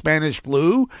contracted the Spanish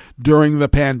flu during the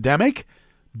pandemic,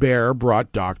 Bear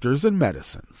brought doctors and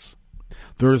medicines.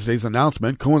 Thursday's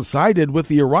announcement coincided with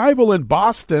the arrival in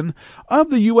Boston of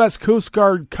the U.S. Coast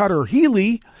Guard cutter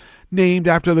Healy, named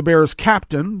after the Bear's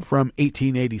captain from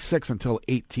 1886 until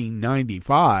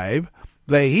 1895.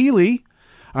 The Healy,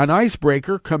 an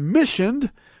icebreaker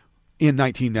commissioned in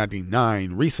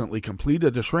 1999, recently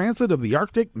completed a transit of the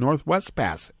Arctic Northwest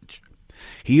Passage.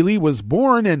 Healy was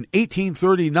born in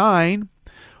 1839,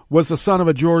 was the son of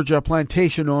a Georgia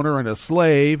plantation owner and a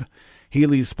slave.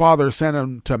 Healy's father sent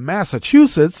him to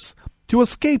Massachusetts to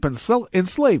escape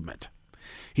enslavement.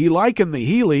 He likened the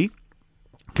Healy,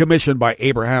 commissioned by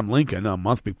Abraham Lincoln a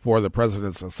month before the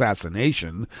president's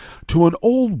assassination, to an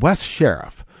Old West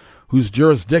sheriff whose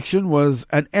jurisdiction was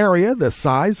an area the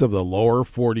size of the lower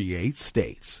 48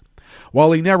 states.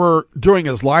 While he never, during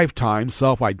his lifetime,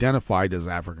 self-identified as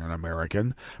African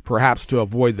American, perhaps to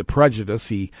avoid the prejudice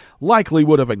he likely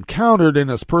would have encountered in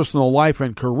his personal life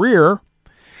and career,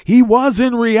 he was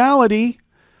in reality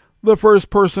the first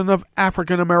person of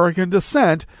African American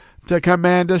descent to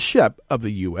command a ship of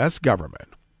the U.S. government.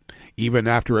 Even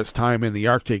after its time in the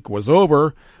Arctic was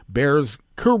over, Bear's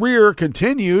career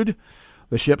continued.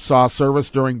 The ship saw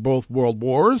service during both World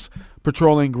Wars,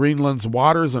 patrolling Greenland's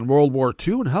waters in World War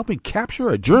II and helping capture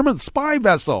a German spy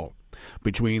vessel.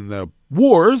 Between the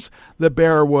wars, the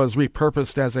Bear was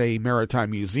repurposed as a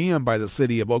maritime museum by the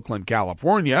city of Oakland,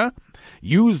 California,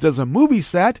 used as a movie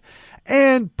set,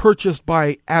 and purchased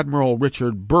by Admiral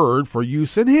Richard Byrd for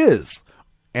use in his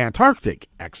Antarctic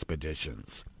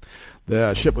expeditions.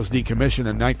 The ship was decommissioned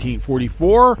in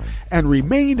 1944 and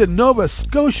remained in Nova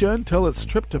Scotia until its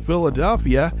trip to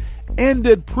Philadelphia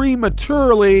ended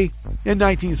prematurely in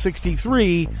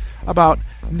 1963, about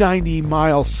 90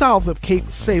 miles south of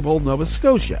Cape Sable, Nova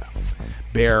Scotia.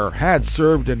 Bear had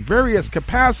served in various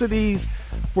capacities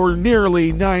for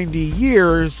nearly 90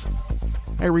 years,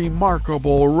 a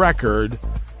remarkable record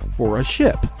for a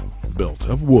ship built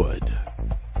of wood.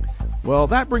 Well,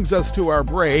 that brings us to our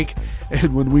break,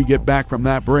 and when we get back from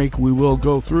that break, we will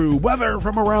go through weather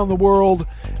from around the world,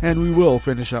 and we will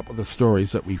finish up with the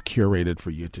stories that we've curated for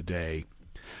you today.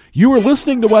 You are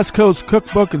listening to West Coast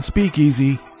Cookbook and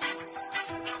Speakeasy,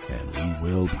 and we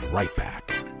will be right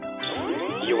back.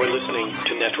 You are listening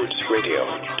to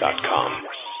netrootsradio.com.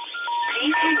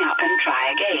 Please hang up and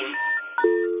try again.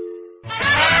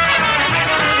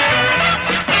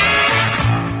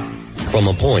 From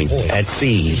a point at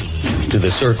sea to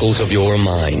the circles of your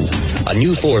mind, a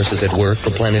new force is at work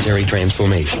for planetary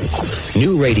transformation.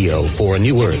 New radio for a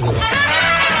new Earth.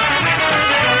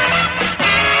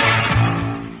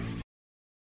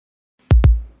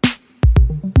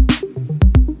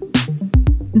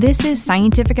 This is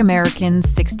Scientific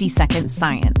American's 60-Second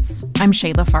Science. I'm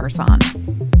Shayla Farzan.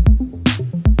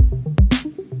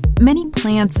 Many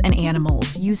plants and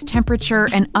animals use temperature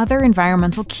and other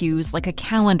environmental cues like a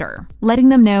calendar, letting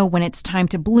them know when it's time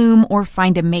to bloom or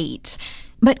find a mate.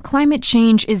 But climate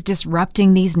change is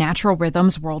disrupting these natural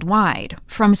rhythms worldwide,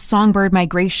 from songbird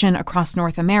migration across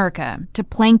North America to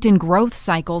plankton growth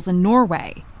cycles in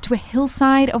Norway to a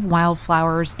hillside of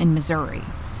wildflowers in Missouri.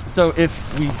 So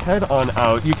if we head on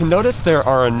out, you can notice there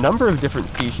are a number of different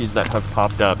species that have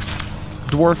popped up.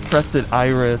 Dwarf-crested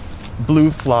iris, blue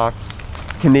phlox,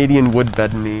 Canadian wood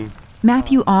bedony.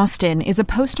 Matthew Austin is a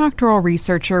postdoctoral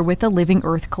researcher with the Living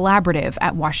Earth Collaborative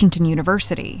at Washington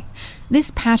University.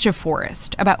 This patch of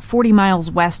forest, about 40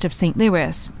 miles west of St.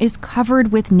 Louis, is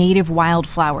covered with native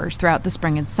wildflowers throughout the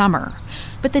spring and summer.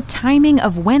 But the timing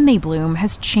of when they bloom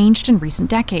has changed in recent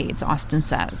decades, Austin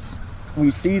says.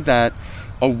 We see that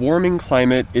a warming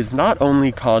climate is not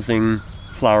only causing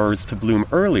flowers to bloom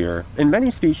earlier, in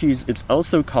many species it's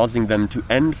also causing them to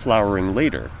end flowering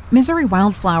later. Missouri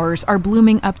wildflowers are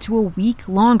blooming up to a week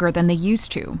longer than they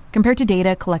used to, compared to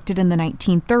data collected in the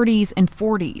 1930s and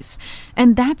 40s.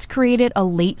 And that's created a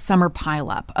late summer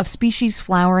pileup of species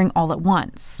flowering all at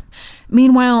once.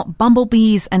 Meanwhile,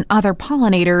 bumblebees and other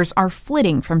pollinators are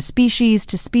flitting from species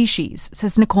to species,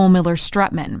 says Nicole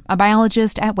Miller-Strutman, a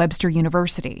biologist at Webster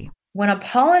University. When a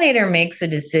pollinator makes a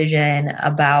decision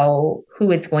about who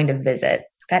it's going to visit,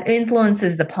 that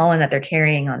influences the pollen that they're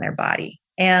carrying on their body.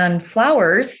 And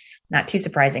flowers, not too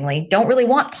surprisingly, don't really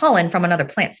want pollen from another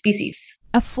plant species.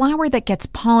 A flower that gets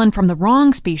pollen from the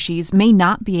wrong species may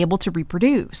not be able to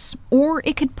reproduce, or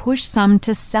it could push some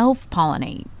to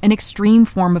self-pollinate, an extreme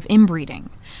form of inbreeding.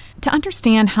 To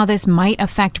understand how this might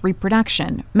affect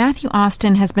reproduction, Matthew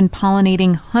Austin has been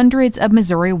pollinating hundreds of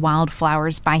Missouri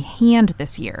wildflowers by hand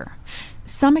this year.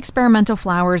 Some experimental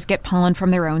flowers get pollen from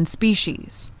their own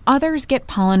species. Others get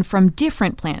pollen from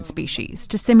different plant species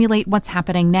to simulate what's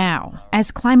happening now, as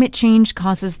climate change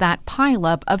causes that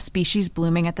pileup of species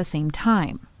blooming at the same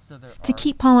time. To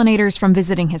keep pollinators from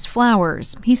visiting his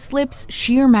flowers, he slips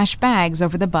sheer mesh bags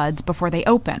over the buds before they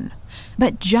open.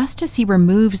 But just as he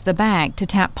removes the bag to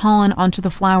tap pollen onto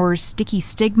the flower's sticky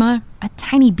stigma, a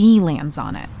tiny bee lands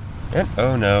on it. And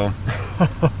oh no.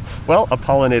 Well, a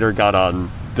pollinator got on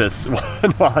this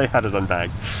one while I had it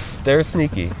unbagged. They're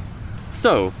sneaky.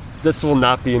 So, this will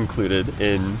not be included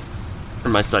in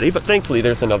my study, but thankfully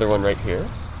there's another one right here.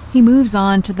 He moves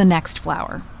on to the next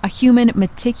flower, a human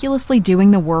meticulously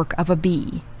doing the work of a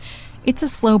bee. It's a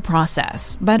slow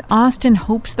process, but Austin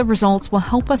hopes the results will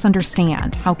help us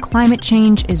understand how climate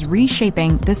change is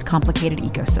reshaping this complicated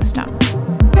ecosystem.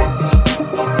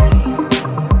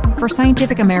 For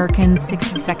Scientific American's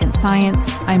 60-Second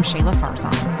Science, I'm Shayla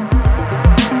Farzan.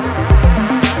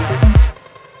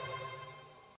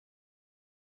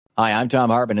 Hi, I'm Tom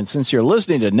Hartman, and since you're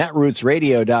listening to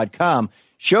netrootsradio.com,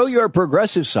 show your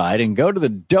progressive side and go to the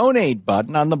donate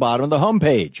button on the bottom of the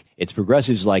homepage. It's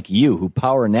progressives like you who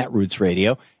power Netroots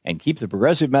Radio and keep the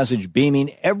progressive message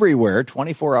beaming everywhere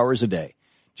 24 hours a day.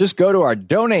 Just go to our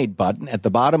donate button at the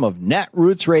bottom of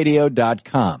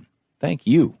netrootsradio.com. Thank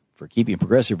you for keeping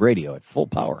progressive radio at full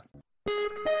power.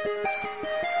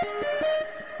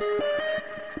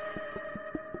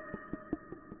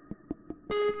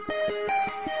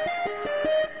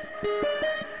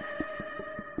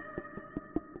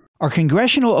 Are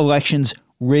congressional elections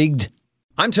rigged?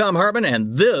 I'm Tom Hartman,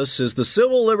 and this is the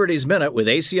Civil Liberties Minute with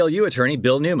ACLU attorney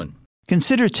Bill Newman.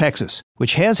 Consider Texas,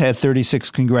 which has had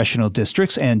 36 congressional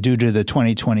districts and due to the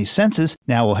 2020 census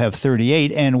now will have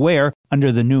 38, and where,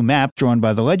 under the new map drawn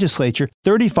by the legislature,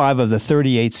 35 of the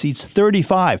 38 seats,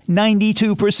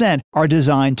 92%, are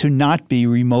designed to not be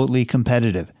remotely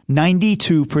competitive.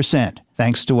 92%,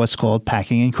 thanks to what's called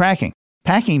packing and cracking.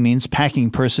 Packing means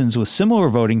packing persons with similar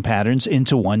voting patterns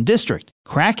into one district.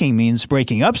 Cracking means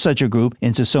breaking up such a group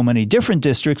into so many different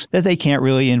districts that they can't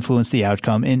really influence the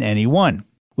outcome in any one.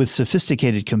 With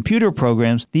sophisticated computer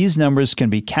programs, these numbers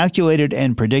can be calculated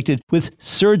and predicted with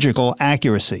surgical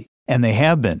accuracy, and they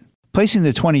have been. Placing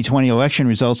the 2020 election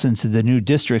results into the new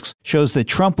districts shows that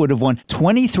Trump would have won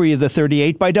 23 of the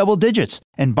 38 by double digits,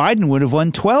 and Biden would have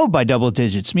won 12 by double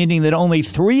digits, meaning that only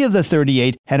 3 of the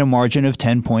 38 had a margin of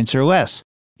 10 points or less.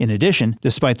 In addition,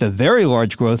 despite the very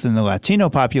large growth in the Latino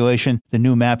population, the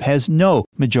new map has no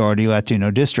majority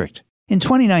Latino district. In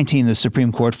 2019, the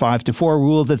Supreme Court 5-4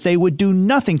 ruled that they would do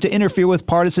nothing to interfere with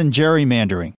partisan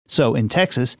gerrymandering. So in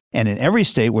Texas, and in every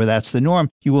state where that's the norm,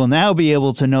 you will now be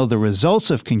able to know the results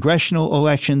of congressional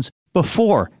elections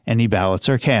before any ballots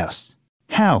are cast.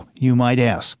 How, you might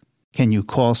ask? Can you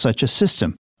call such a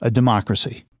system a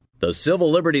democracy? The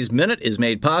Civil Liberties Minute is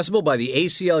made possible by the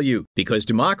ACLU because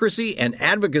democracy and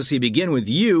advocacy begin with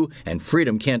you, and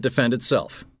freedom can't defend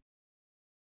itself.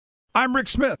 I'm Rick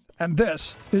Smith, and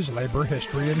this is Labor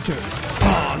History in 2.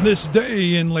 On this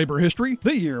day in labor history,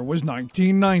 the year was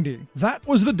 1990. That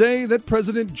was the day that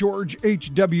President George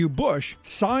H.W. Bush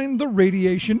signed the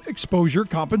Radiation Exposure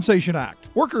Compensation Act.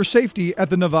 Worker safety at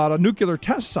the Nevada nuclear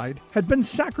test site had been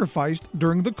sacrificed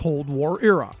during the Cold War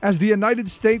era, as the United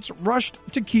States rushed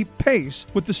to keep pace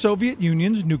with the Soviet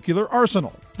Union's nuclear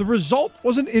arsenal. The result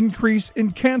was an increase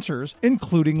in cancers,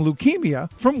 including leukemia,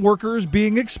 from workers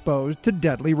being exposed to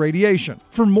deadly radiation.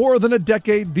 For more than a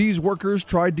decade, these workers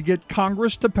tried to get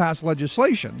Congress to pass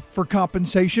legislation for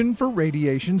compensation for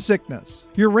radiation sickness.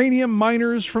 Uranium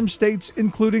miners from states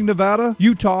including Nevada,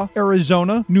 Utah,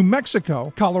 Arizona, New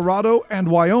Mexico, Colorado, and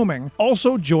Wyoming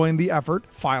also joined the effort,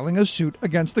 filing a suit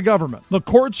against the government. The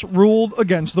courts ruled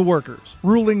against the workers,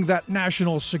 ruling that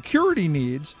national security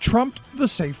needs trumped the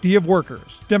safety of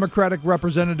workers. Democratic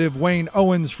Representative Wayne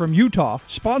Owens from Utah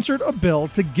sponsored a bill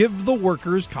to give the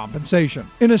workers compensation.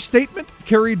 In a statement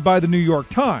carried by the New York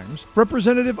Times,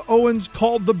 Representative Owens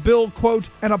called the bill, quote,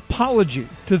 an apology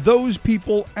to those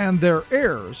people and their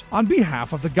heirs on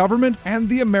behalf of the government and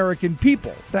the American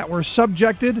people that were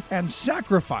subjected and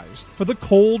sacrificed for the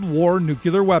Cold War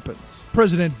nuclear weapons.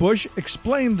 President Bush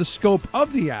explained the scope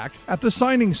of the act at the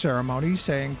signing ceremony,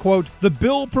 saying, quote, the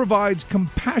bill provides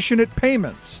compassionate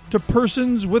payments to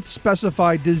persons with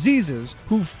specified diseases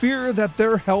who fear that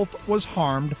their health was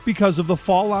harmed because of the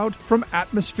fallout from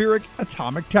atmospheric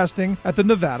atomic testing at the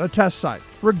Nevada test site.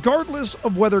 Regardless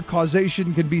of whether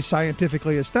causation can be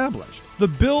scientifically established, the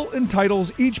bill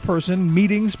entitles each person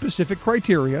meeting specific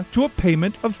criteria to a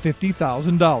payment of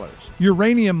 $50,000.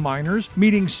 Uranium miners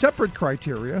meeting separate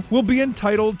criteria will be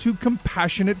entitled to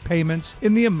compassionate payments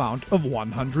in the amount of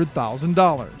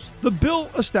 $100,000. The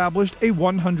bill established a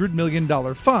 $100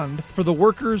 million fund for the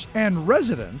workers and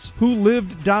residents who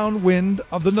lived downwind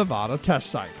of the Nevada test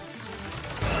site.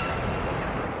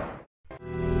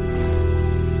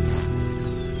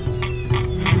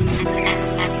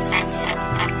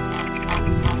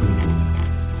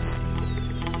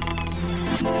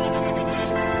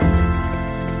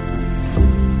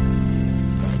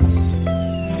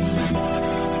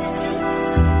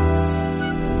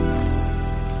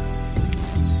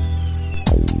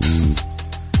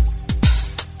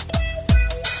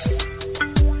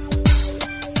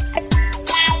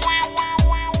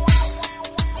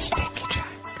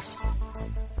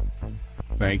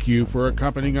 Thank you for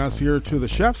accompanying us here to the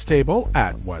Chef's Table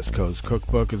at West Coast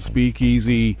Cookbook and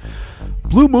Speakeasy.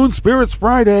 Blue Moon Spirits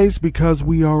Fridays, because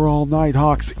we are all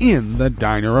Nighthawks in the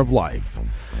Diner of Life.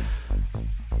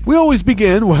 We always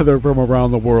begin, whether from around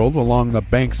the world, along the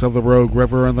banks of the Rogue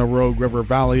River and the Rogue River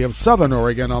Valley of southern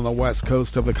Oregon on the west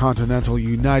coast of the continental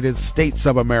United States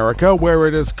of America, where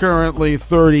it is currently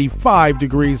 35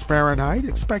 degrees Fahrenheit,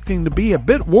 expecting to be a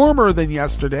bit warmer than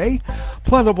yesterday.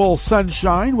 Plentiful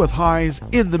sunshine with highs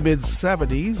in the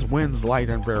mid-70s, winds light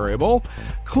and variable.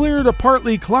 Clear to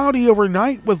partly cloudy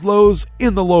overnight with lows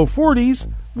in the low 40s,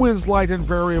 winds light and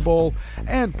variable,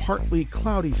 and partly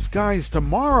cloudy skies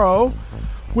tomorrow,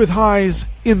 with highs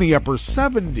in the upper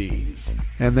 70s.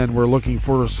 And then we're looking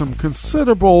for some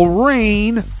considerable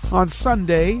rain on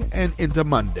Sunday and into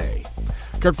Monday.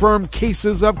 Confirmed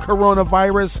cases of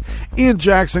coronavirus in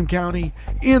Jackson County,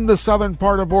 in the southern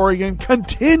part of Oregon,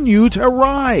 continue to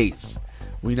rise.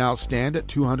 We now stand at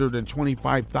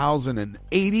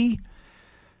 225,080,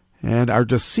 and our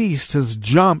deceased has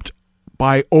jumped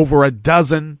by over a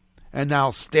dozen and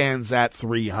now stands at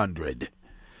 300.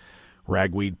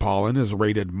 Ragweed pollen is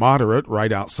rated moderate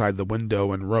right outside the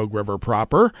window in Rogue River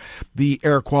proper. The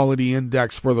air quality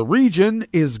index for the region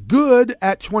is good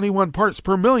at 21 parts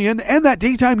per million, and that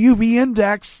daytime UV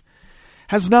index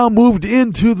has now moved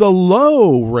into the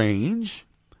low range.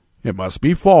 It must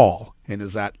be fall and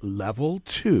is at level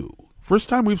 2. First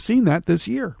time we've seen that this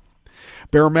year.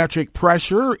 Barometric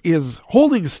pressure is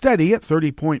holding steady at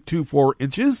 30.24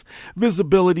 inches.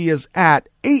 Visibility is at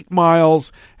 8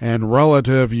 miles, and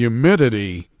relative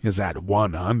humidity is at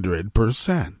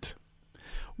 100%.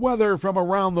 Weather from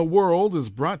around the world is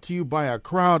brought to you by a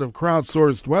crowd of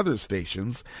crowdsourced weather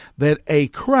stations that a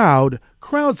crowd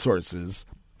crowdsources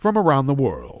from around the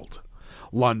world.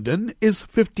 London is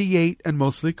 58 and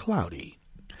mostly cloudy.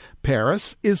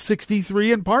 Paris is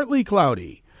 63 and partly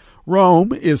cloudy.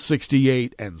 Rome is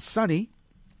 68 and sunny.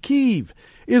 Kyiv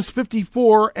is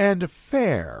 54 and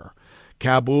fair.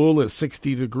 Kabul is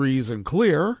 60 degrees and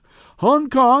clear. Hong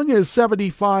Kong is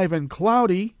 75 and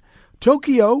cloudy.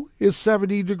 Tokyo is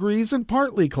 70 degrees and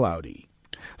partly cloudy.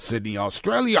 Sydney,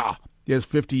 Australia is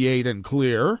 58 and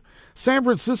clear. San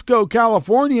Francisco,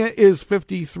 California is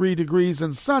 53 degrees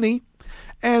and sunny.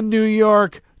 And New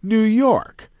York, New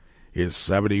York is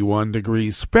 71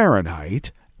 degrees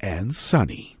Fahrenheit and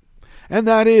sunny. And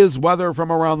that is weather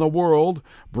from around the world,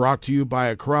 brought to you by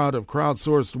a crowd of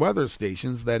crowdsourced weather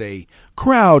stations that a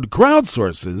crowd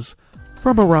crowdsources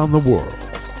from around the world.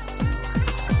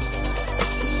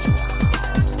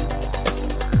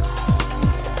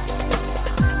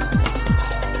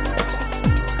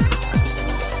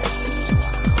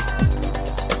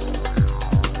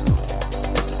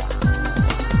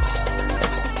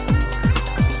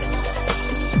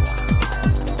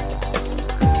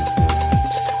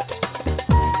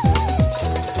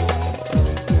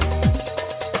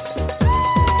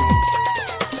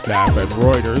 Staff at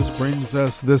Reuters brings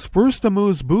us this first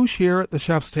amuse-bouche here at the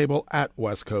chef's table at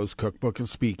West Coast Cookbook and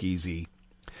Speakeasy.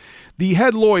 The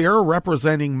head lawyer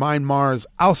representing Myanmar's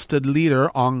ousted leader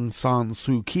Aung San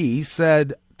Suu Kyi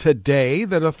said today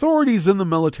that authorities in the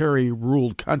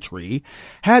military-ruled country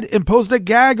had imposed a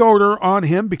gag order on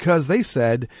him because they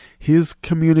said his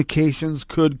communications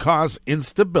could cause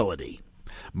instability.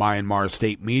 Myanmar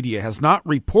state media has not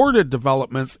reported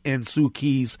developments in Suu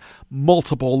Kyi's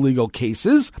multiple legal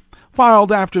cases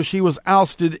filed after she was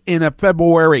ousted in a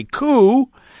February coup,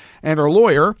 and her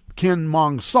lawyer, Kin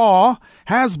Mong Saw,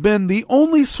 has been the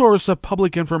only source of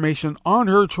public information on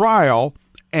her trial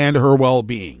and her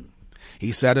well-being.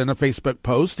 He said in a Facebook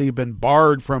post he'd been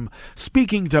barred from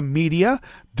speaking to media,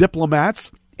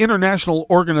 diplomats, international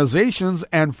organizations,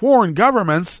 and foreign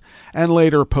governments, and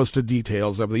later posted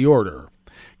details of the order.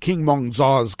 King Mong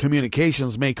Zaw's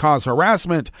communications may cause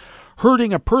harassment,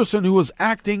 hurting a person who is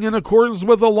acting in accordance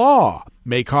with the law,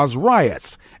 may cause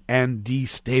riots, and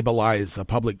destabilize the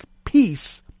public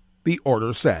peace, the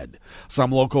order said.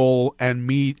 Some local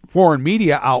and foreign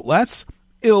media outlets,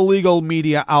 illegal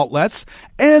media outlets,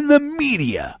 and the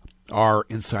media are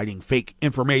inciting fake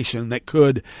information that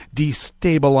could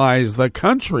destabilize the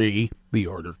country, the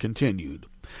order continued.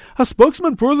 A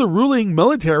spokesman for the ruling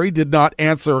military did not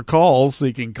answer calls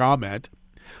seeking comment.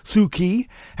 Suu Kyi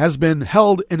has been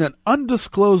held in an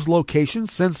undisclosed location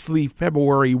since the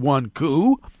February 1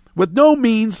 coup, with no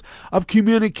means of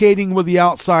communicating with the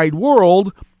outside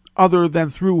world other than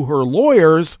through her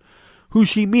lawyers, who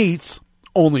she meets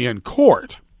only in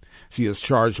court. She is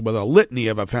charged with a litany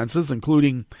of offenses,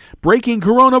 including breaking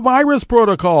coronavirus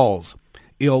protocols,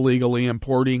 illegally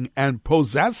importing and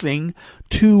possessing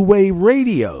two-way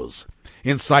radios,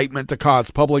 incitement to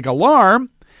cause public alarm,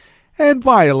 and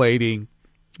violating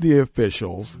the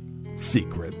official's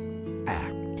secret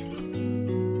act.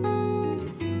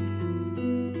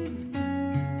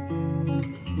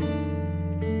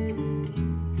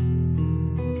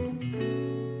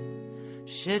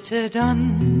 Je te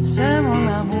donne ce mon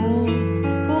amour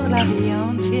pour la vie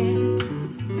entière.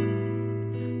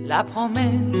 La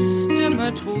promesse de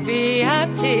me trouver à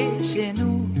tes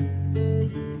genoux.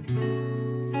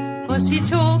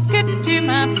 Aussitôt que tu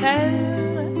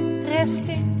m'appelles,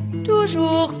 rester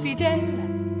toujours fidèle.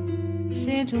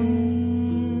 C'est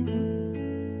tout,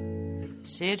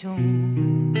 c'est tout.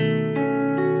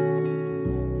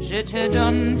 Je te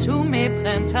donne tous mes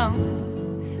printemps,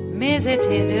 mes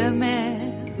étés de mer,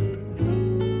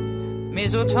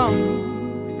 mes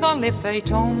automnes quand les feuilles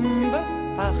tombent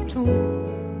partout.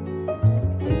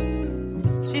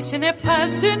 Si ce n'est pas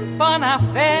une bonne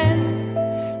affaire,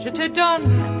 je te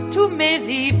donne tous mes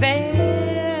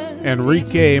hivers.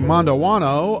 Enrique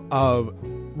Mondawano of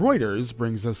Reuters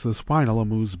brings us this final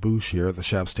amuse-bouche here at the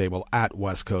chef's table at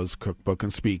West Coast Cookbook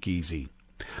and Speakeasy.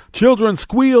 Children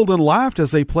squealed and laughed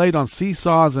as they played on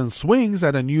seesaws and swings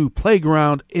at a new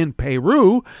playground in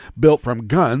Peru, built from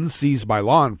guns seized by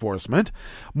law enforcement.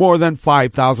 More than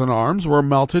 5,000 arms were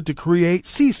melted to create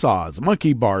seesaws,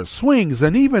 monkey bars, swings,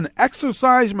 and even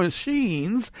exercise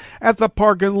machines at the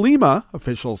park in Lima,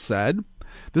 officials said.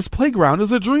 This playground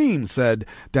is a dream, said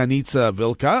Danica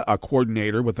Vilca, a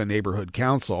coordinator with the neighborhood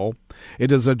council.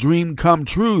 It is a dream come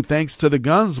true thanks to the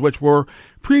guns which were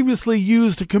previously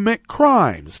used to commit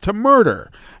crimes, to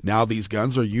murder. Now these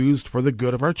guns are used for the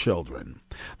good of our children.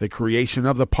 The creation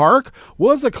of the park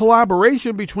was a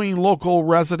collaboration between local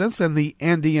residents and the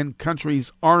Andean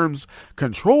country's arms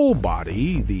control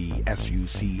body, the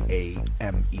SUCAMEC,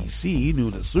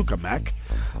 known as SUCAMEC.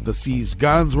 The seized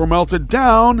guns were melted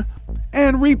down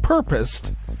and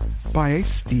repurposed by a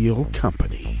steel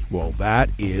company. Well, that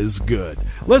is good.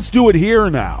 Let's do it here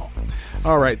now.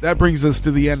 All right, that brings us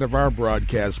to the end of our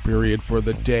broadcast period for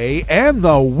the day and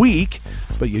the week.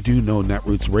 But you do know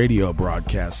Netroots Radio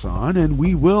broadcasts on, and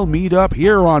we will meet up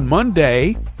here on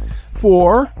Monday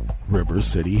for River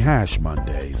City Hash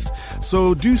Mondays.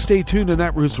 So do stay tuned to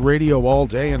Netroots Radio all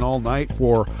day and all night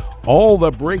for all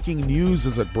the breaking news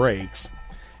as it breaks.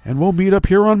 And we'll meet up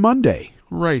here on Monday,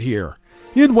 right here,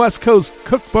 in West Coast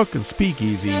Cookbook and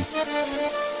Speakeasy.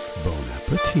 Bon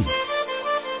appetit.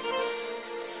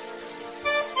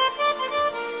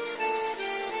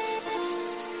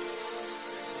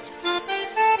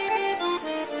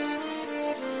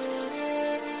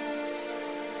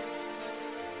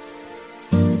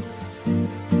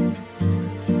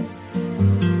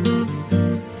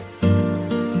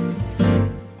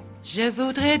 Je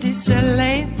voudrais du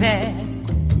soleil vert,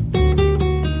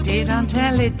 des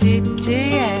dentelles et des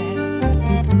théières,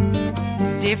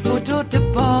 des photos de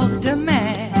bord de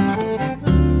mer,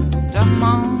 dans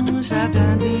mon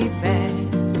jardin d'hiver.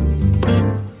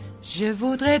 Je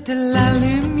voudrais de la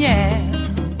lumière,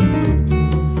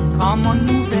 comme en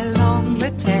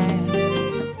Nouvelle-Angleterre.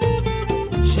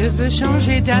 Je veux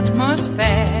changer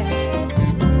d'atmosphère,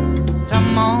 dans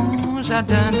mon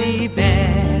jardin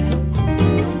d'hiver.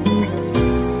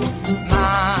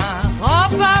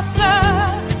 Robe à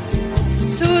fleurs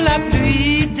sous la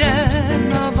pluie de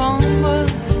novembre,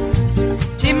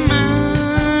 tes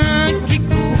mains qui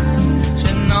courent, je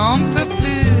n'en peux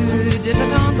plus de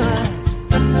t'attendre.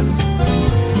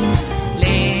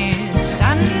 Les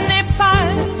années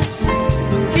passent,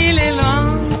 qu'il est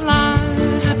loin, là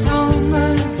je tombe.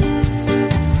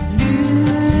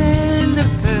 Nul ne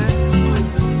peut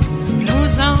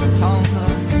nous entendre.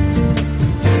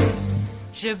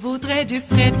 Je voudrais du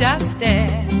Fred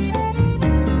Astaire,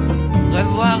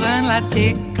 revoir un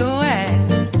latte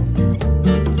Goël.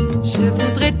 Je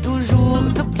voudrais toujours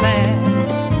te plaire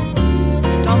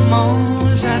dans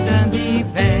mon jardin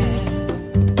d'hiver.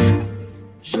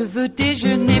 Je veux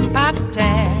déjeuner par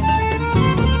terre,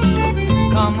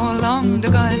 comme au long de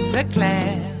golfe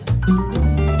clair.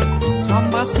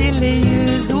 T'embrasser les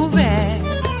yeux ouverts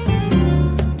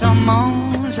dans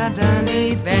mon jardin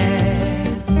d'hiver.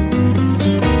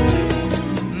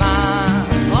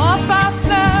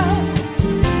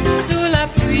 Sous la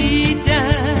pluie de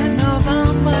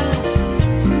novembre,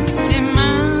 tes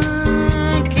mains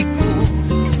qui courent,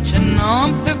 je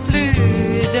n'en peux plus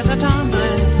de t'attendre.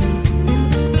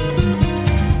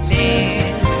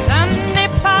 Les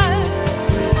années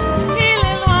passent, il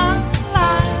est loin, là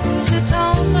je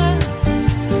tombe.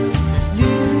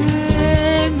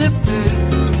 Nul ne peut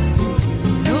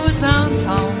nous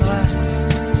entendre.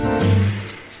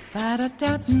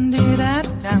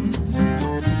 Ba-da-da-dum-di-da-dum.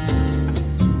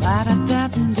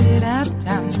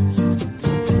 Ba-da-da-dum-di-da-dum.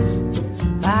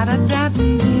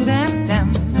 Ba-da-da-dum-di-da-dum.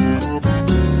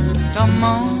 Dans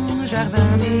mon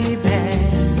jardin d'hiver.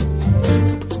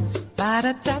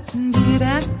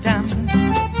 Ba-da-da-dum-di-da-dum.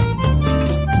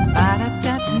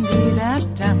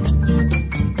 Ba-da-da-dum-di-da-dum.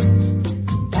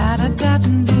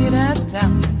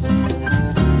 Ba-da-da-dum-di-da-dum.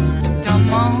 Dans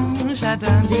mon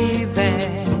jardin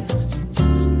d'hiver.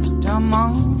 Dans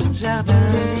mon jardin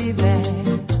d'hiver.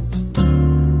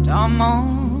 Dans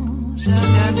mon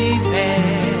jardin d'hiver.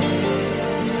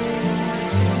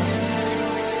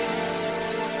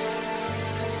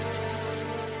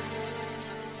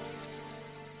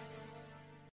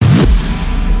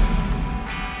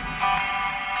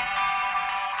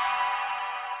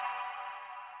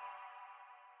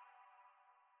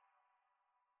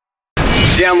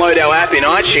 Download our app in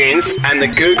iTunes and the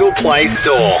Google Play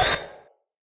Store.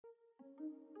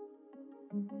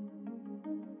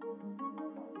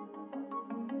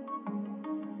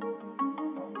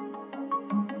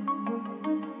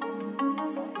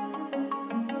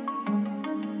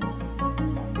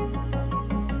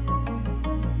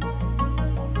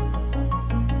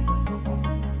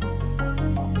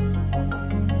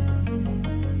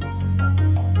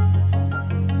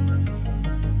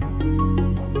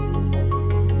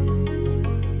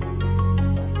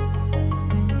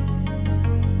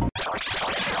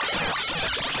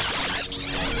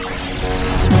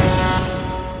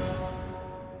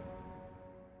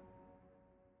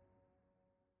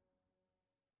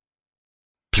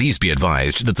 Please be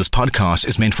advised that this podcast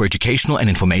is meant for educational and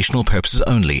informational purposes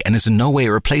only and is in no way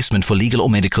a replacement for legal or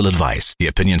medical advice. The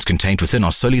opinions contained within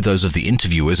are solely those of the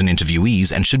interviewers and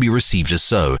interviewees and should be received as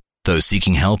so. Those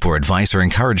seeking help or advice are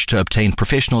encouraged to obtain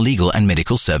professional legal and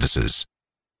medical services.